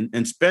July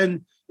and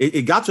spend,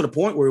 it got to the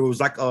point where it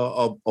was like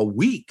a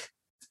week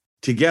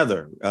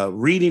together,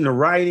 reading the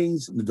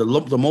writings,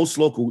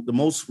 the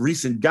most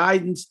recent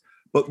guidance.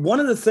 But one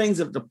of the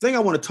thing I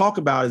want to talk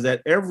about is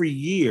that every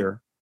year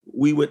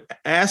we would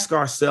ask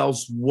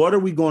ourselves, what are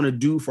we going to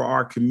do for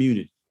our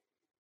community?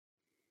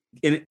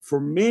 And for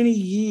many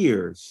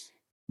years,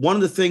 one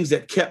of the things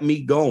that kept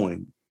me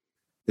going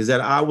is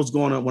that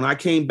when I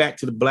came back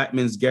to the Black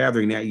Men's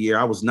Gathering that year,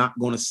 I was not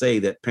going to say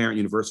that Parent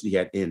University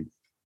had ended.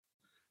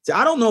 So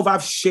I don't know if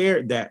I've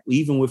shared that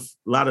even with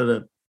a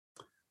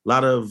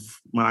lot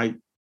of my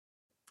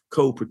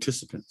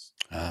co-participants,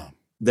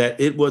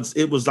 that it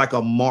was like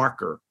a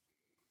marker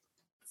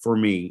for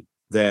me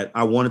that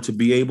I wanted to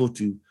be able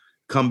to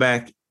come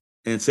back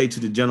and say to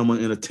the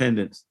gentleman in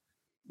attendance,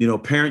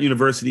 Parent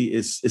University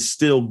is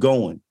still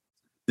going.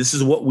 This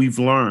is what we've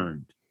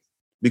learned,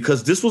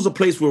 because this was a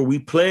place where we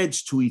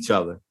pledged to each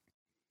other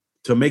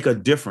to make a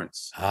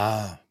difference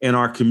in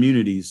our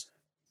communities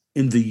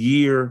in the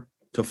year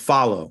to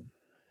follow.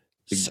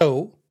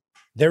 So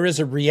there is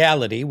a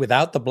reality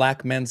without the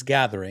Black Men's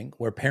Gathering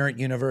where Parent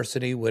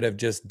University would have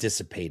just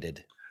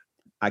dissipated.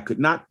 I could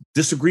not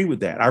disagree with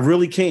that. I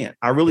really can't.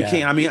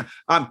 Can't. I mean,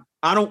 I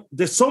don't.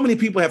 There's so many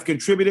people have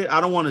contributed. I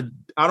don't want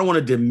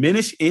to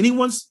diminish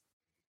anyone's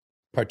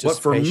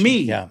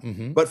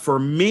participation. But for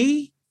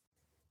me,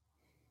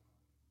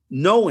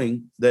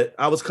 knowing that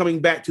I was coming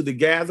back to the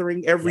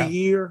gathering every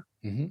year.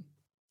 Mm-hmm.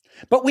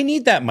 But we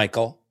need that,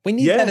 Michael. We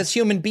need that as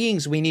human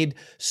beings. We need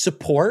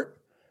support.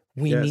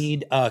 We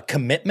need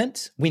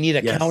commitment. We need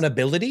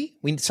accountability.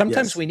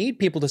 Sometimes we need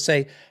people to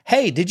say,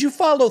 hey, did you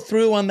follow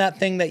through on that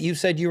thing that you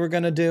said you were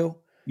going to do?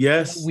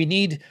 Yes. We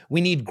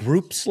need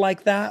groups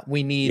like that.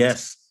 We need,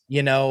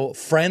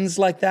 friends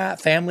like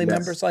that, family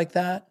members like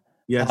that.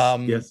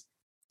 Yes.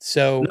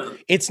 So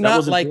it's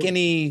not like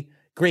any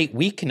great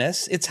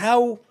weakness. It's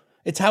how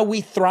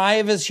we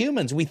thrive as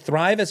humans. We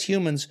thrive as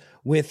humans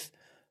with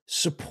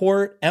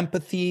support,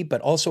 empathy, but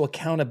also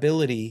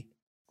accountability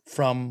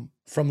from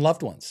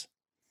loved ones.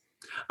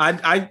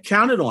 I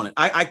counted on it.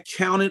 I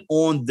counted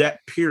on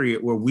that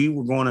period where we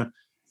were going to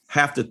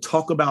have to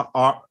talk about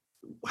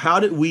how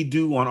did we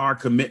do on our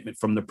commitment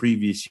from the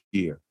previous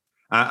year.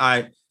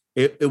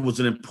 It was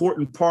an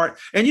important part.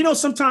 And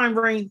sometimes,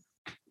 Rain,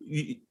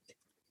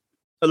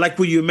 like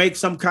when you make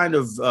some kind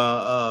of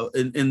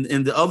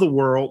in the other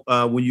world,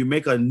 when you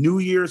make a New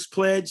Year's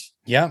pledge,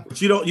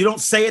 but you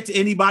don't say it to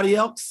anybody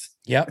else.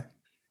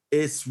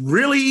 It's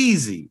really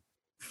easy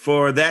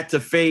for that to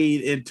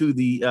fade into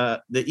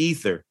the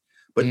ether.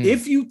 But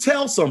if you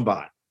tell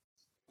somebody,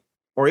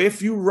 or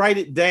if you write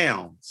it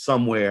down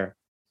somewhere,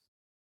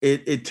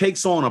 it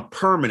takes on a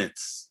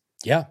permanence,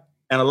 and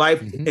a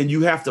life, and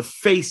you have to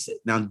face it.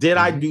 Now, did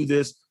I do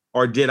this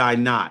or did I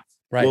not?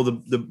 Right. Well,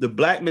 the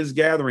Black Men's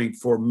Gathering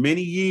for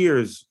many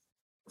years,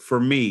 for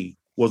me,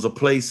 was a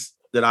place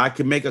that I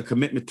could make a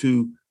commitment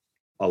to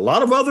a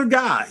lot of other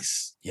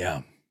guys,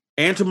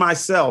 and to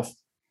myself,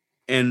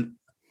 and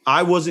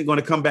I wasn't going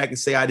to come back and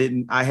say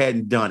I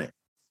hadn't done it.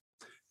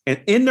 And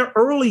in the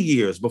early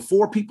years,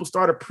 before people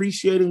start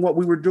appreciating what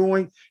we were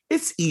doing,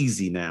 it's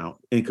easy now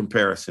in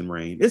comparison,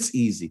 Rain. It's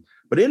easy.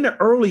 But in the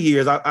early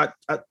years, I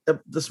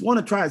just want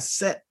to try and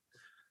set.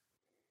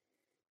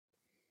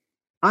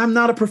 I'm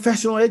not a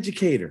professional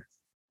educator.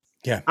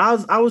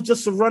 I was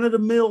just a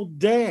run-of-the-mill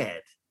dad,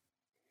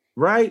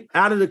 right?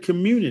 Out of the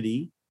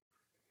community,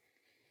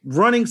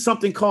 running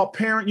something called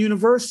Parent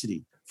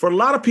University. For a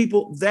lot of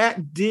people,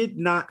 that did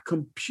not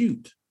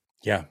compute.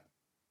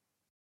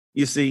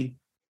 You see?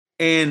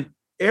 And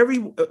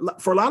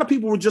for a lot of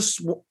people, were just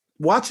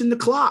watching the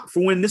clock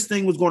for when this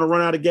thing was going to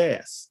run out of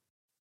gas,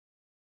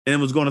 and it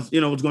was going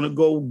to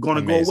go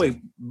away.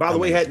 By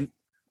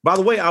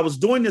the way, I was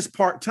doing this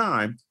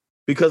part-time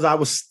because I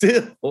was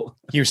still.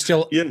 You're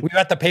still. We were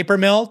at the paper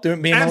mill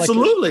doing.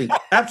 Absolutely.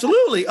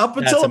 Up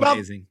until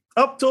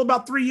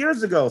about 3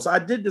 years ago, so I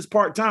did this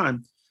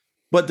part-time,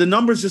 but the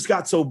numbers just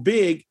got so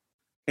big,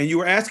 and you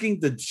were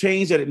asking the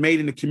change that it made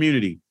in the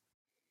community.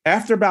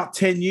 After about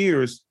 10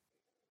 years.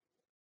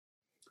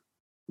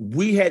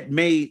 We had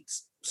made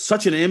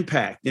such an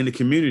impact in the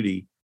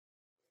community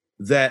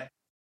that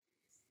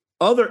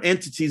other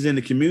entities in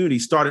the community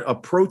started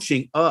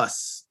approaching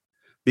us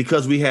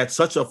because we had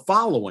such a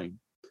following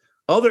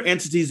other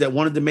entities that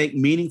wanted to make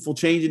meaningful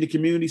change in the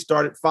community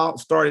started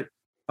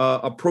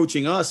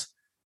approaching us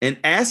and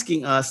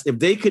asking us if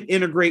they could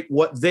integrate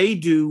what they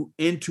do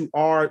into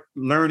our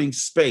learning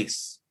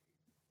space.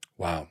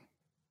 Wow.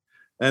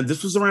 And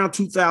this was around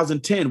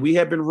 2010. We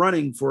had been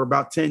running for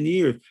about 10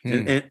 years.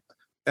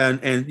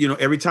 And you know,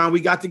 every time we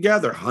got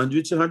together,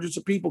 hundreds and hundreds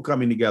of people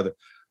coming together.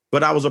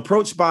 But I was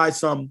approached by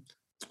some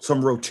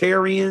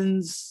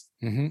Rotarians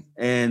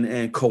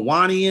and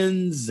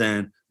Kiwanians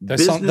and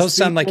those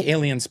sound like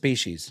alien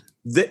species.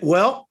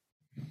 Well,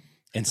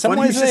 in some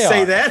ways they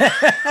say are. that.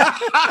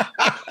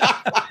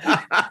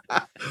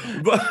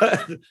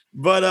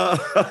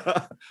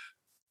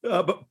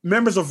 but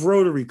members of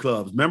Rotary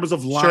clubs, members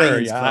of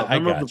Lions clubs, I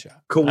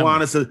gotcha.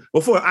 Kiwanis.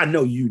 Before I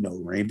know,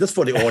 Raym, just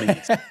for the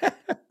audience.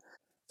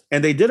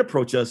 And they did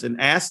approach us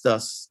and asked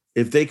us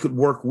if they could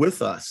work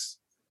with us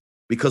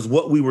because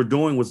what we were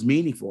doing was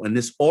meaningful. And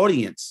this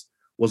audience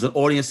was an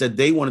audience that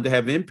they wanted to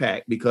have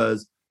impact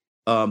because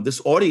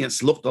this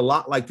audience looked a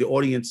lot like the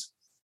audience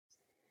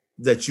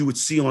that you would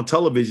see on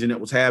television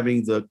that was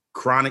having the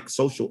chronic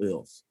social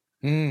ills.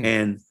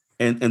 And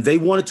they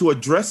wanted to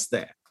address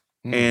that.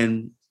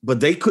 But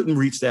they couldn't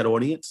reach that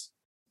audience,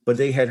 but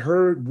they had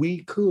heard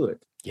we could.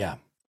 Yeah.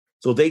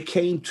 So they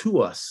came to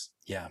us.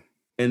 Yeah.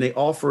 And they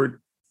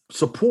offered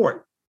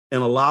support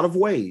in a lot of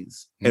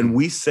ways. And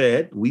we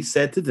said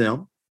to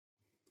them,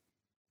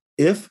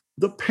 if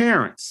the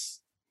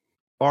parents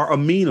are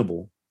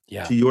amenable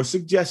to your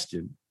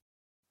suggestion,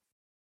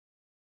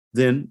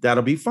 then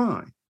that'll be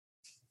fine.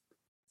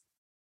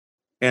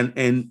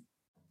 And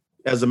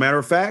as a matter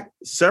of fact,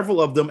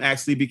 several of them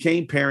actually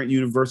became Parent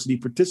University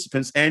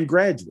participants and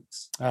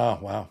graduates. Oh,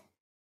 wow.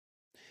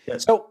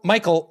 Yes. So,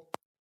 Michael,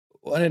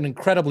 what an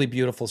incredibly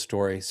beautiful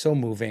story. So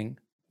moving.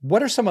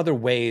 What are some other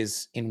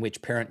ways in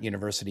which Parent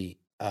University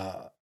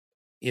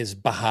is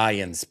Baha'i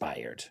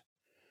inspired?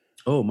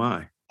 Oh,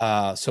 my.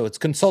 So it's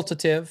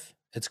consultative,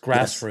 it's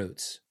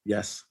grassroots.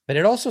 Yes. But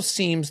it also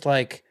seems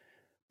like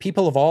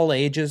people of all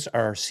ages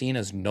are seen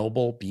as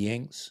noble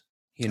beings.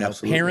 You know,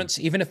 Absolutely. Parents,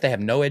 even if they have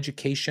no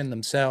education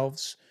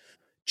themselves,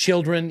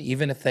 children,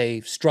 even if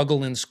they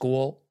struggle in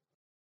school.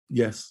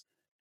 Yes.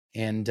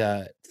 And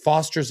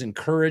fosters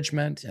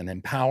encouragement and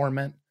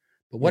empowerment.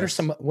 But what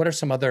are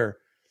some other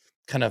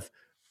kind of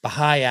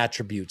Baha'i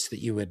attributes that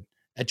you would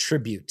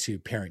attribute to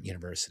Parent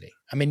University?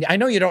 I mean, I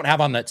know you don't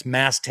have on its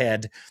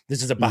masthead,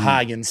 this is a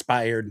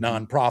Baha'i-inspired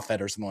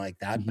nonprofit or something like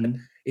that, but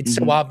it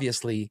so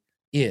obviously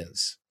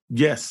is.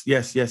 Yes.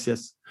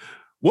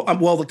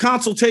 Well, the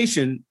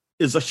consultation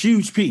is a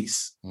huge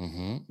piece.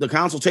 The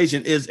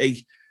consultation is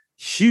a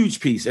huge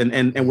piece,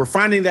 and we're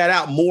finding that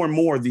out more and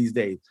more these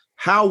days.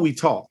 How we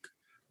talk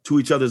to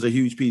each other is a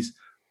huge piece.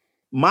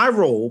 My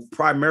role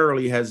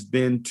primarily has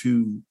been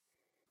to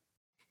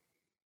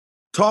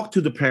talk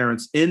to the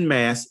parents en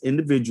masse,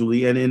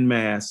 individually and en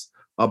masse,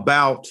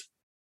 about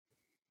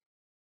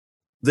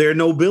their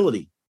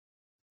nobility.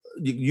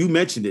 You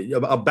mentioned it,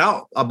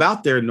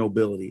 about their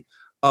nobility,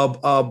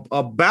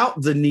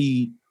 about the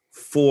need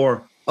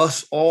for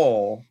us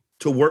all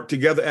to work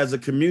together as a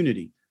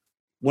community.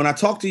 When I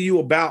talk to you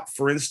about,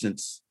 for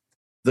instance,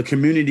 the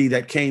community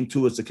that came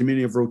to us, the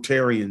community of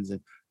Rotarians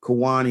and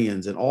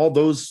Kiwanians and all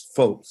those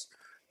folks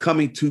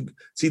coming to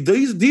see,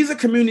 these are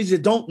communities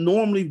that don't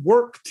normally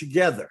work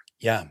together.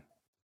 Yeah.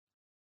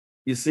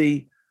 You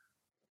see,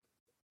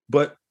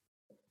 but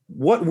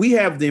what we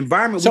have, the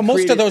environment. So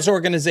most of those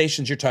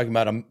organizations you're talking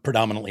about are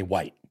predominantly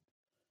white.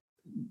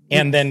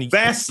 And then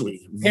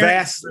vastly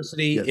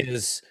University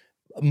is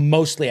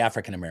mostly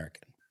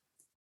African-American.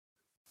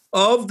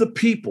 Of the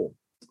people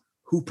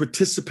who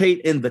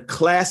participate in the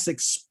class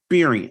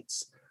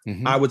experience,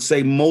 I would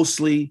say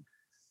mostly,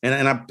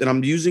 and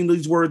I'm using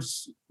these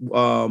words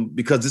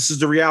because this is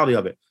the reality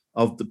of it.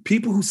 Of the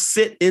people who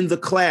sit in the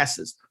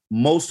classes,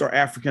 most are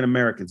African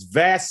Americans.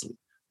 Vastly,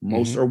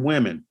 most are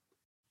women.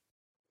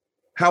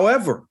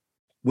 However,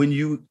 when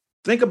you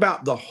think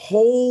about the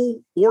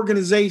whole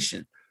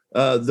organization,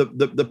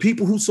 the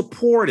people who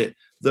support it,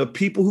 the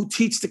people who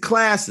teach the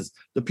classes,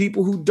 the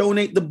people who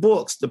donate the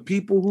books, the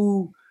people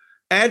who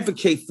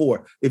advocate for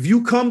it. If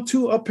you come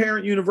to a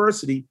Parent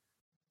University,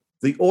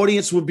 the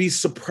audience will be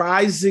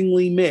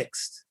surprisingly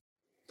mixed.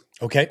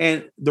 Okay.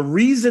 And the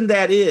reason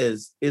that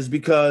is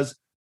because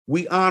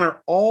we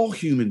honor all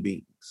human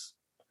beings.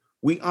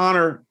 We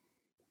honor,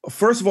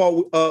 first of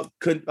all,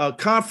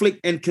 conflict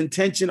and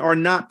contention are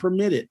not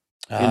permitted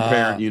in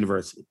Parent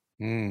University.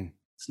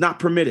 It's not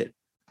permitted.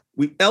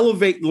 We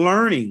elevate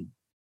learning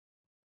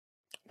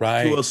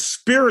to a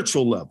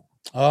spiritual level.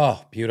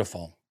 Oh,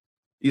 beautiful.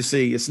 You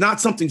see, it's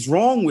not something's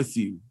wrong with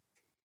you,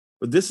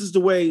 but this is the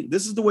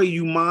way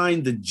you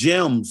mine the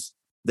gems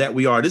that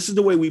we are. This is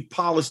the way we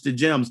polish the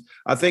gems.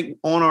 I think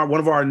on one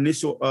of our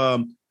initial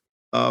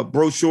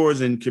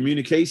brochures and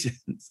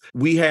communications,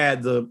 we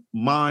had the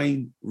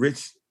mind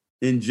rich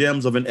in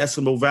gems of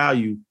inestimable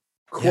value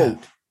quote.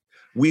 Yeah.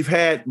 We've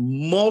had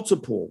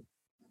multiple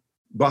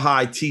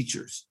Baha'i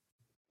teachers.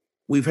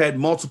 We've had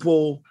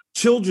multiple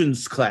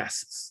children's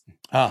classes.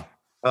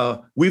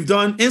 We've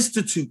done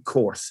institute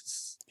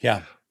courses.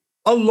 Yeah.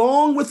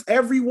 along with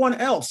everyone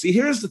else. See,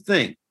 here's the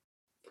thing.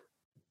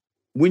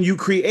 When you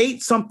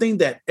create something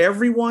that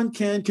everyone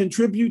can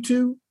contribute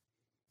to,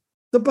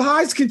 the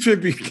Baha'is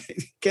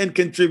can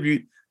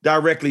contribute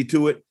directly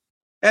to it,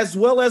 as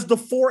well as the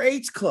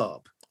 4-H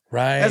club,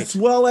 Right. as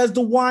well as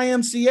the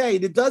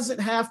YMCA. It doesn't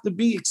have to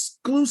be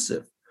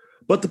exclusive,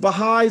 but the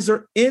Baha'is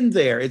are in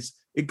there.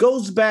 It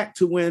goes back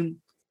to when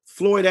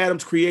Floyd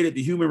Adams created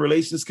the Human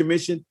Relations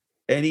Commission,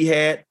 and he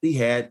had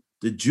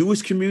the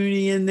Jewish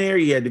community in there,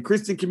 he had the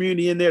Christian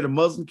community in there, the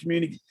Muslim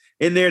community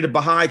in there, the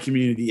Baha'i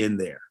community in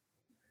there.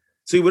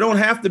 See, we don't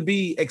have to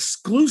be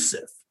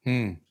exclusive.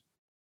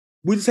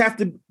 We just have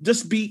to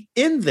just be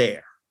in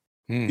there.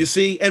 You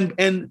see,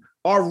 and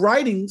our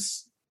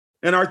writings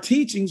and our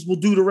teachings will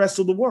do the rest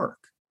of the work.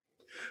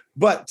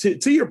 But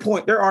to your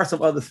point, there are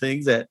some other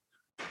things that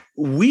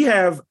we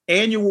have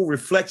annual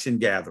reflection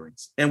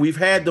gatherings, and we've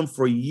had them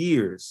for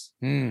years.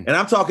 And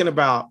I'm talking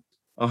about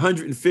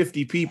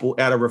 150 people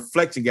at a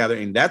reflection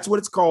gathering. That's what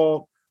it's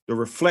called, the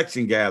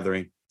reflection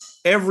gathering,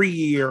 every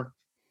year.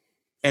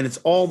 And it's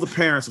all the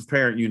parents of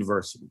Parent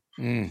University.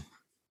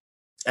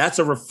 That's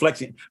a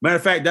reflection. Matter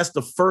of fact, that's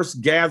the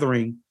first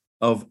gathering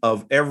of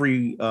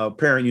every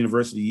Parent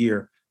University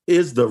year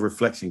is the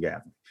reflection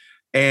gathering.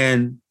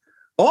 And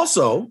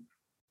also,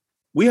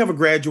 we have a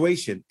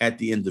graduation at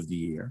the end of the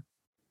year.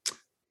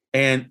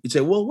 And you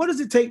say, well, what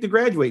does it take to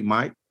graduate,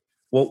 Mike?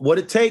 Well, what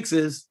it takes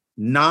is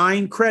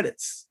 9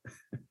 credits.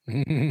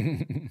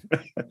 It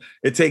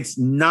takes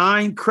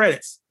 9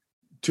 credits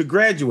to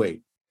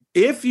graduate.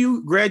 If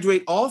you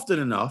graduate often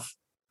enough,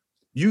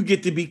 you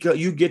get to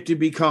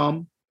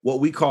become what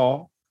we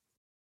call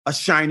a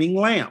shining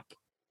lamp.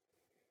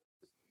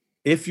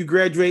 If you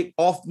graduate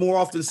more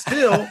often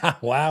still,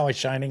 wow, a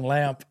shining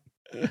lamp.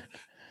 And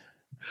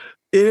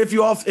if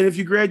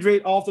you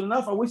graduate often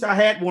enough, I wish I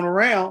had one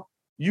around,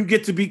 you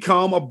get to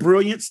become a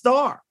brilliant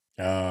star.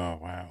 Oh,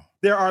 wow.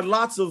 There are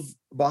lots of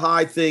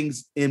Baha'i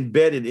things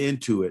embedded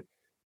into it,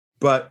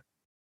 but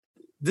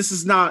this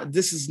is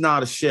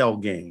not a shell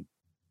game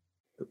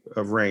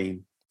of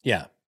Rain.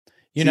 Yeah.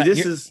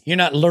 You're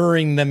not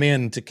luring them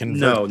in to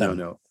convert them.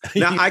 No.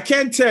 Now, I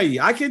can tell you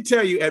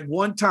at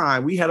one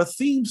time we had a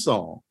theme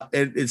song,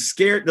 and it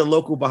scared the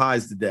local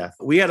Baha'is to death.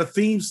 We had a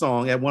theme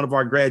song at one of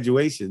our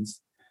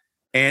graduations,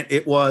 and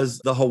it was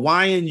the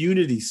Hawaiian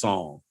Unity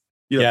song.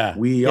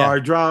 We are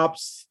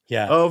drops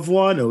of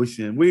one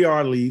ocean. We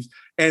are leaves.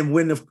 And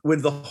when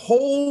the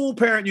whole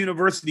Parent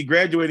University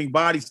graduating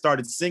body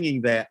started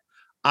singing that,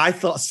 I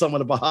thought some of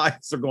the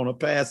Baha'is are going to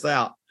pass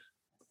out.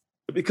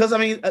 Because, I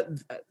mean,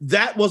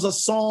 that was a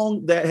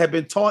song that had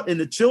been taught in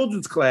the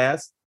children's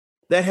class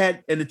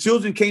and the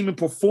children came and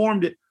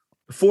performed it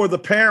for the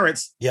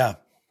parents at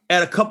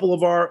a couple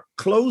of our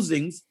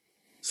closings.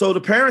 So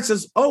the parents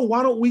says, oh,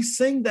 why don't we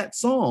sing that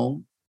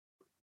song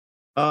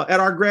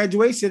at our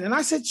graduation? And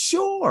I said,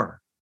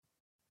 sure.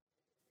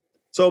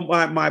 So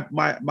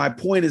my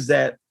point is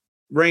that,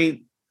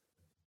 Rain,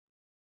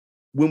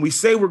 when we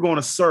say we're going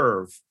to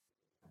serve,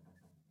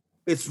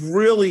 it's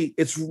really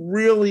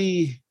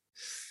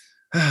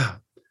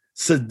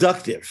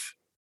seductive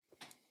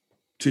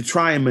to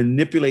try and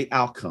manipulate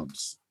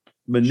outcomes,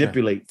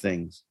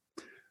 things.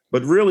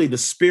 But really, the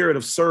spirit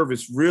of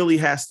service really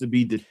has to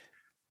be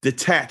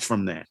detached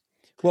from that.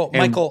 Well,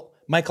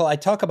 Michael, I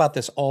talk about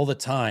this all the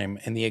time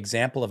in the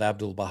example of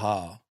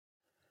Abdu'l-Baha,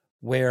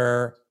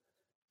 where,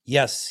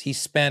 yes, he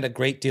spent a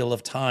great deal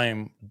of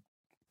time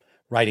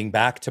writing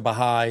back to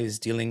Baha'is,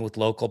 dealing with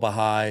local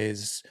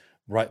Baha'is,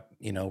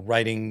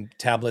 writing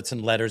tablets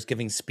and letters,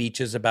 giving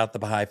speeches about the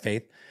Baha'i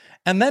faith.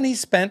 And then he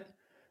spent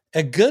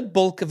a good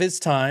bulk of his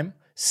time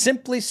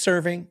simply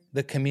serving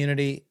the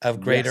community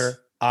of Greater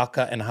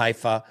Akka and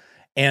Haifa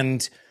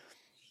and,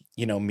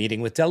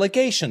 meeting with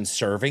delegations,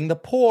 serving the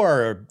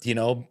poor,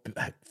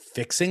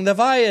 fixing the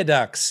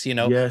viaducts,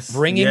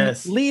 bringing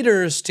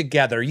leaders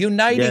together,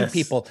 uniting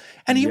people.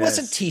 And he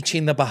wasn't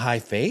teaching the Baha'i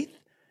faith.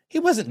 He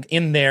wasn't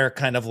in there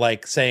kind of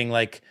like saying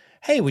like,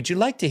 hey, would you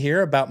like to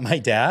hear about my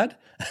dad?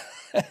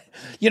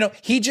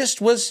 He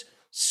just was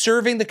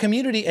serving the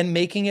community and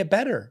making it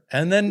better.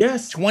 And then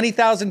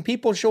 20,000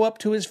 people show up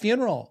to his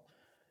funeral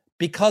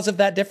because of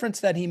that difference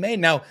that he made.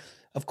 Now,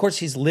 of course,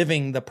 he's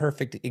living the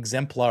perfect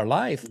exemplar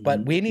life,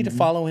 but we need to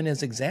follow in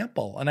his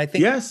example. And I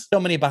think so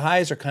many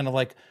Baha'is are kind of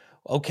like,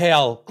 okay,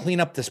 I'll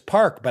clean up this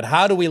park, but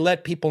how do we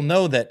let people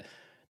know that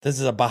this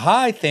is a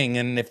Baha'i thing,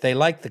 and if they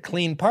like the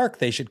clean park,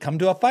 they should come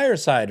to a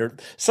fireside or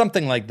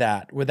something like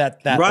that, with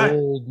that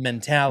old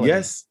mentality.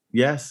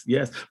 Yes.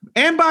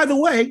 And by the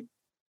way,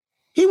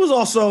 he was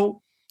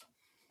also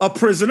a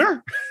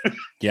prisoner.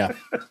 Yeah.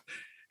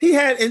 He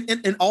had,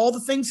 in all the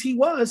things he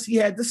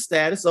had the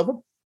status of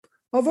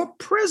a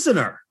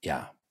prisoner.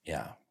 Yeah.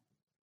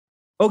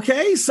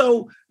 Okay,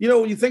 so,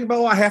 when you think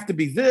about, I have to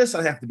be this,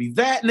 I have to be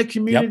that in the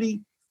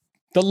community.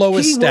 The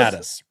lowest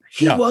status.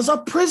 He was a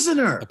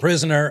prisoner. A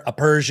prisoner, a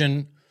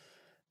Persian.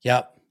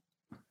 Yep.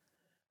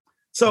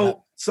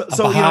 So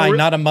Baha'i,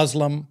 not a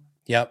Muslim.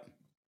 Yep.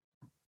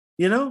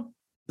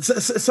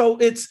 So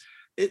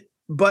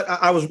but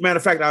I was, matter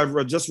of fact, I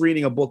was just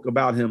reading a book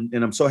about him,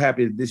 and I'm so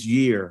happy that this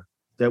year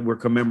that we're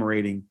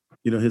commemorating,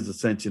 his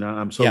ascension.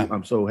 I'm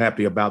so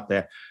happy about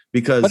that,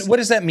 because what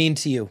does that mean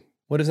to you?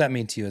 What does that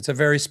mean to you? It's a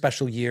very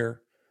special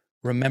year,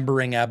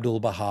 remembering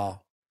Abdu'l-Baha.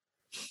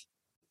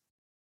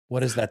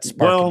 What does that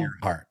spark in your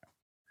heart?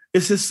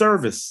 It's his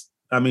service.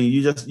 I mean,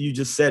 you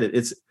just said it.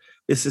 It's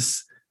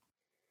this,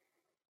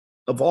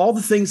 of all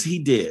the things he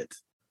did,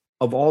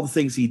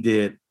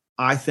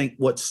 I think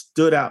what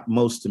stood out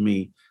most to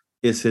me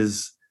is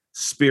his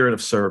spirit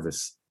of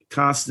service,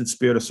 constant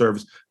spirit of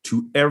service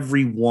to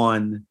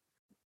everyone,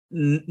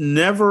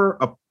 never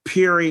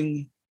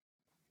appearing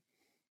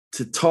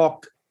to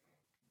talk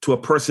to a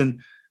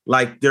person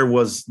like there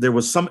was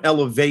some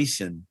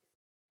elevation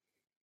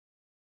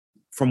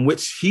from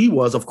which he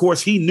was. Of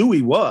course, he knew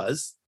he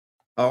was,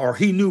 or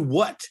he knew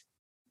what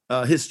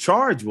his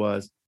charge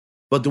was,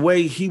 but the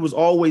way he was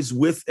always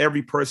with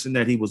every person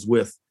that he was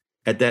with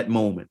at that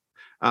moment.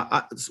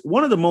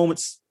 One of the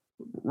moments,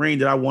 Rain,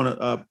 that I want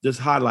to just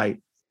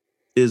highlight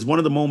is one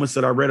of the moments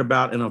that I read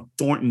about in a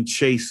Thornton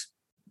Chase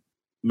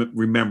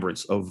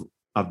remembrance of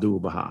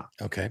Abdu'l-Baha.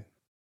 Okay.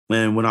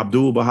 And when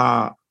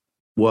Abdu'l-Baha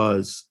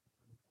was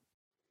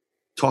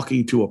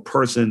talking to a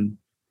person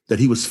that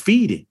he was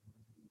feeding,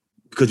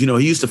 because, he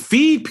used to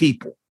feed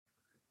people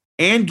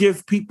and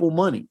give people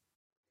money.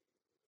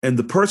 And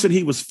the person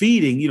he was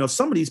feeding,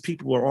 some of these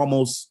people are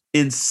almost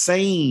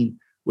insane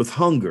with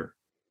hunger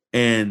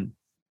and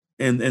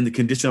the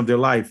condition of their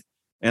life.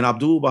 And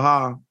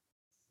Abdu'l-Baha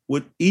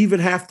would even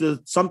have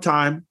to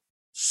sometimes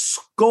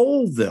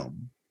scold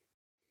them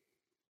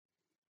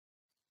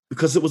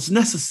because it was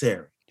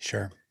necessary.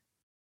 Sure.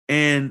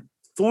 And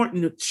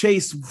Thornton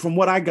Chase, from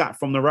what I got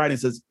from the writing,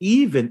 says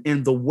even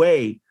in the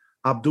way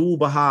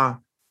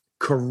Abdu'l-Baha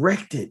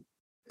corrected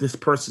this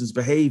person's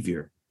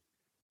behavior,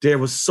 there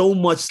was so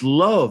much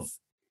love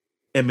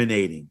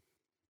emanating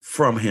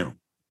from him.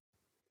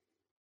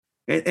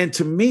 And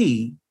to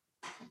me,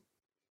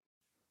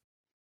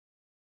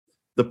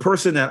 the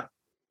person that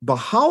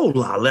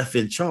Baha'u'llah left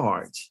in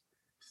charge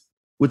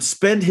would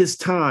spend his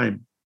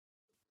time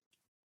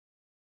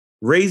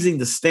raising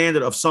the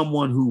standard of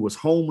someone who was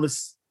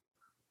homeless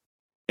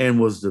and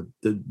was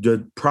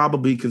the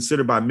probably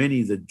considered by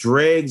many the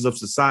dregs of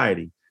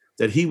society,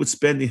 that he would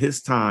spend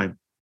his time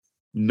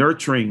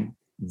nurturing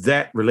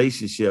that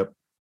relationship,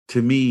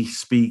 to me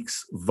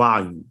speaks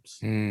volumes.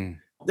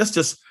 That's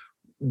just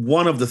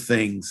one of the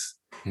things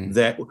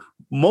that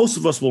most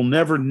of us will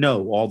never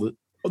know.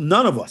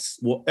 None of us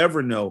will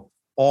ever know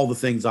all the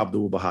things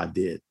Abdu'l-Baha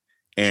did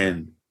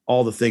and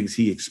all the things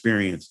he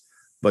experienced.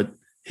 But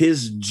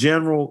his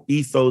general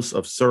ethos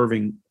of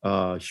serving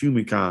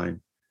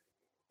humankind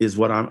is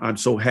what I'm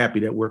so happy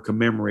that we're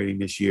commemorating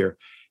this year.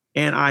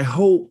 And I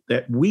hope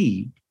that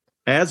we,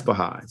 as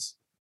Baha'is,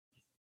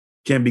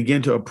 can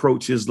begin to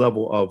approach his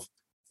level of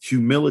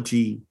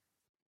humility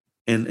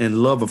and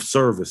love of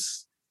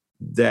service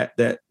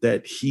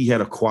that he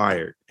had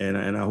acquired. And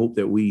I hope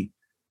that we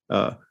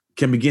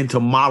can begin to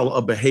model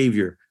a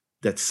behavior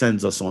that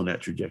sends us on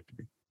that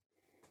trajectory.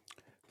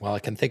 Well, I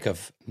can think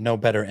of no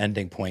better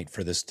ending point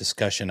for this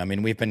discussion. I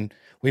mean, we've been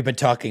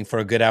talking for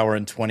a good hour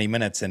and 20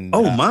 minutes, and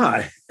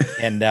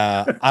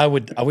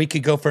we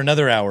could go for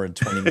another hour and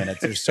 20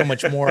 minutes. There's so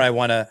much more I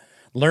want to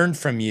learn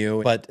from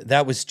you, but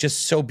that was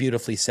just so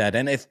beautifully said.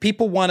 And if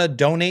people want to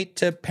donate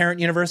to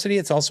Parent University,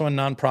 it's also a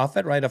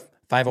nonprofit, right? A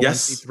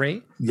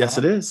 501c3. Yes,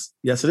 it is.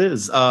 Yes, it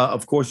is.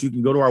 Of course, you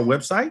can go to our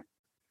website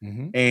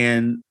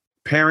and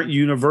Parent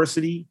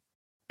University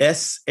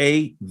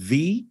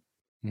SAV.org.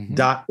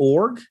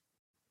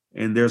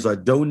 And there's a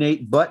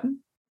donate button.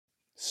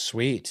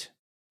 Sweet.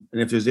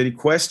 And if there's any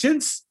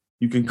questions,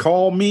 you can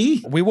call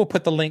me. We will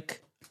put the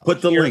link.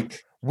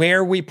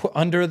 Where we put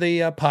under the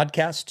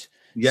podcast.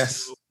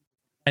 Yes.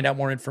 Find out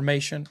more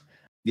information.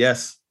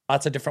 Yes.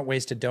 Lots of different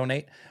ways to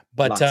donate.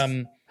 But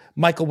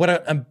Michael, what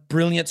a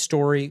brilliant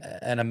story,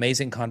 an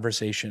amazing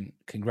conversation.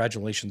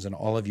 Congratulations on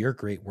all of your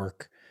great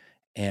work.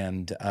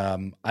 And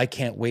I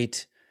can't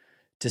wait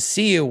to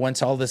see you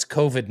once all this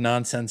COVID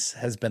nonsense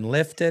has been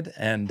lifted.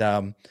 And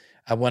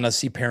I want to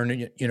see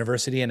Parent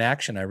University in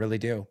action. I really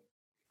do.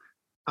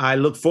 I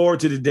look forward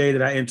to the day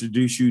that I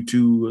introduce you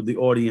to the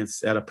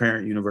audience at a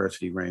Parent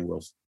University, Rainn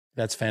Wilson.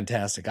 That's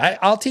fantastic.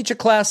 I'll teach a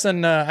class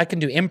and I can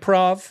do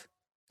improv,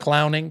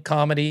 clowning,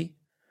 comedy.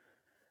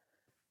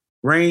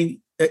 Rainn,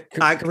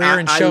 career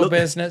in show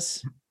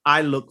business.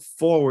 I look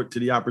forward to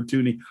the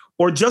opportunity,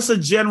 or just a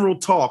general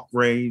talk,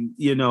 Rainn.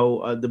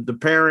 The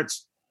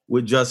parents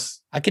would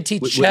just. I could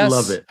teach chess. Would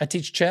love it. I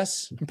teach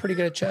chess. I'm pretty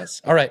good at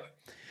chess. All right.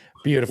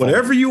 Beautiful.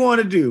 Whatever you want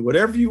to do,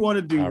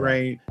 Rainn.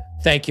 Right.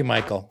 Thank you,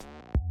 Michael.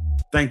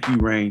 Thank you,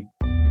 Rainn.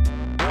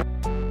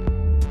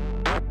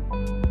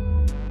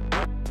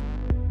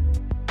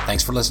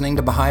 Thanks for listening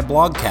to Baha'i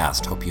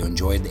Blogcast. Hope you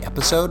enjoyed the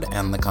episode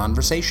and the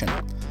conversation.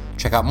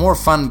 Check out more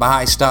fun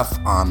Baha'i stuff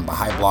on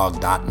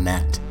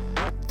Baha'iBlog.net.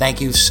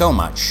 Thank you so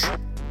much,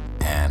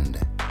 and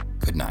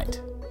good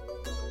night.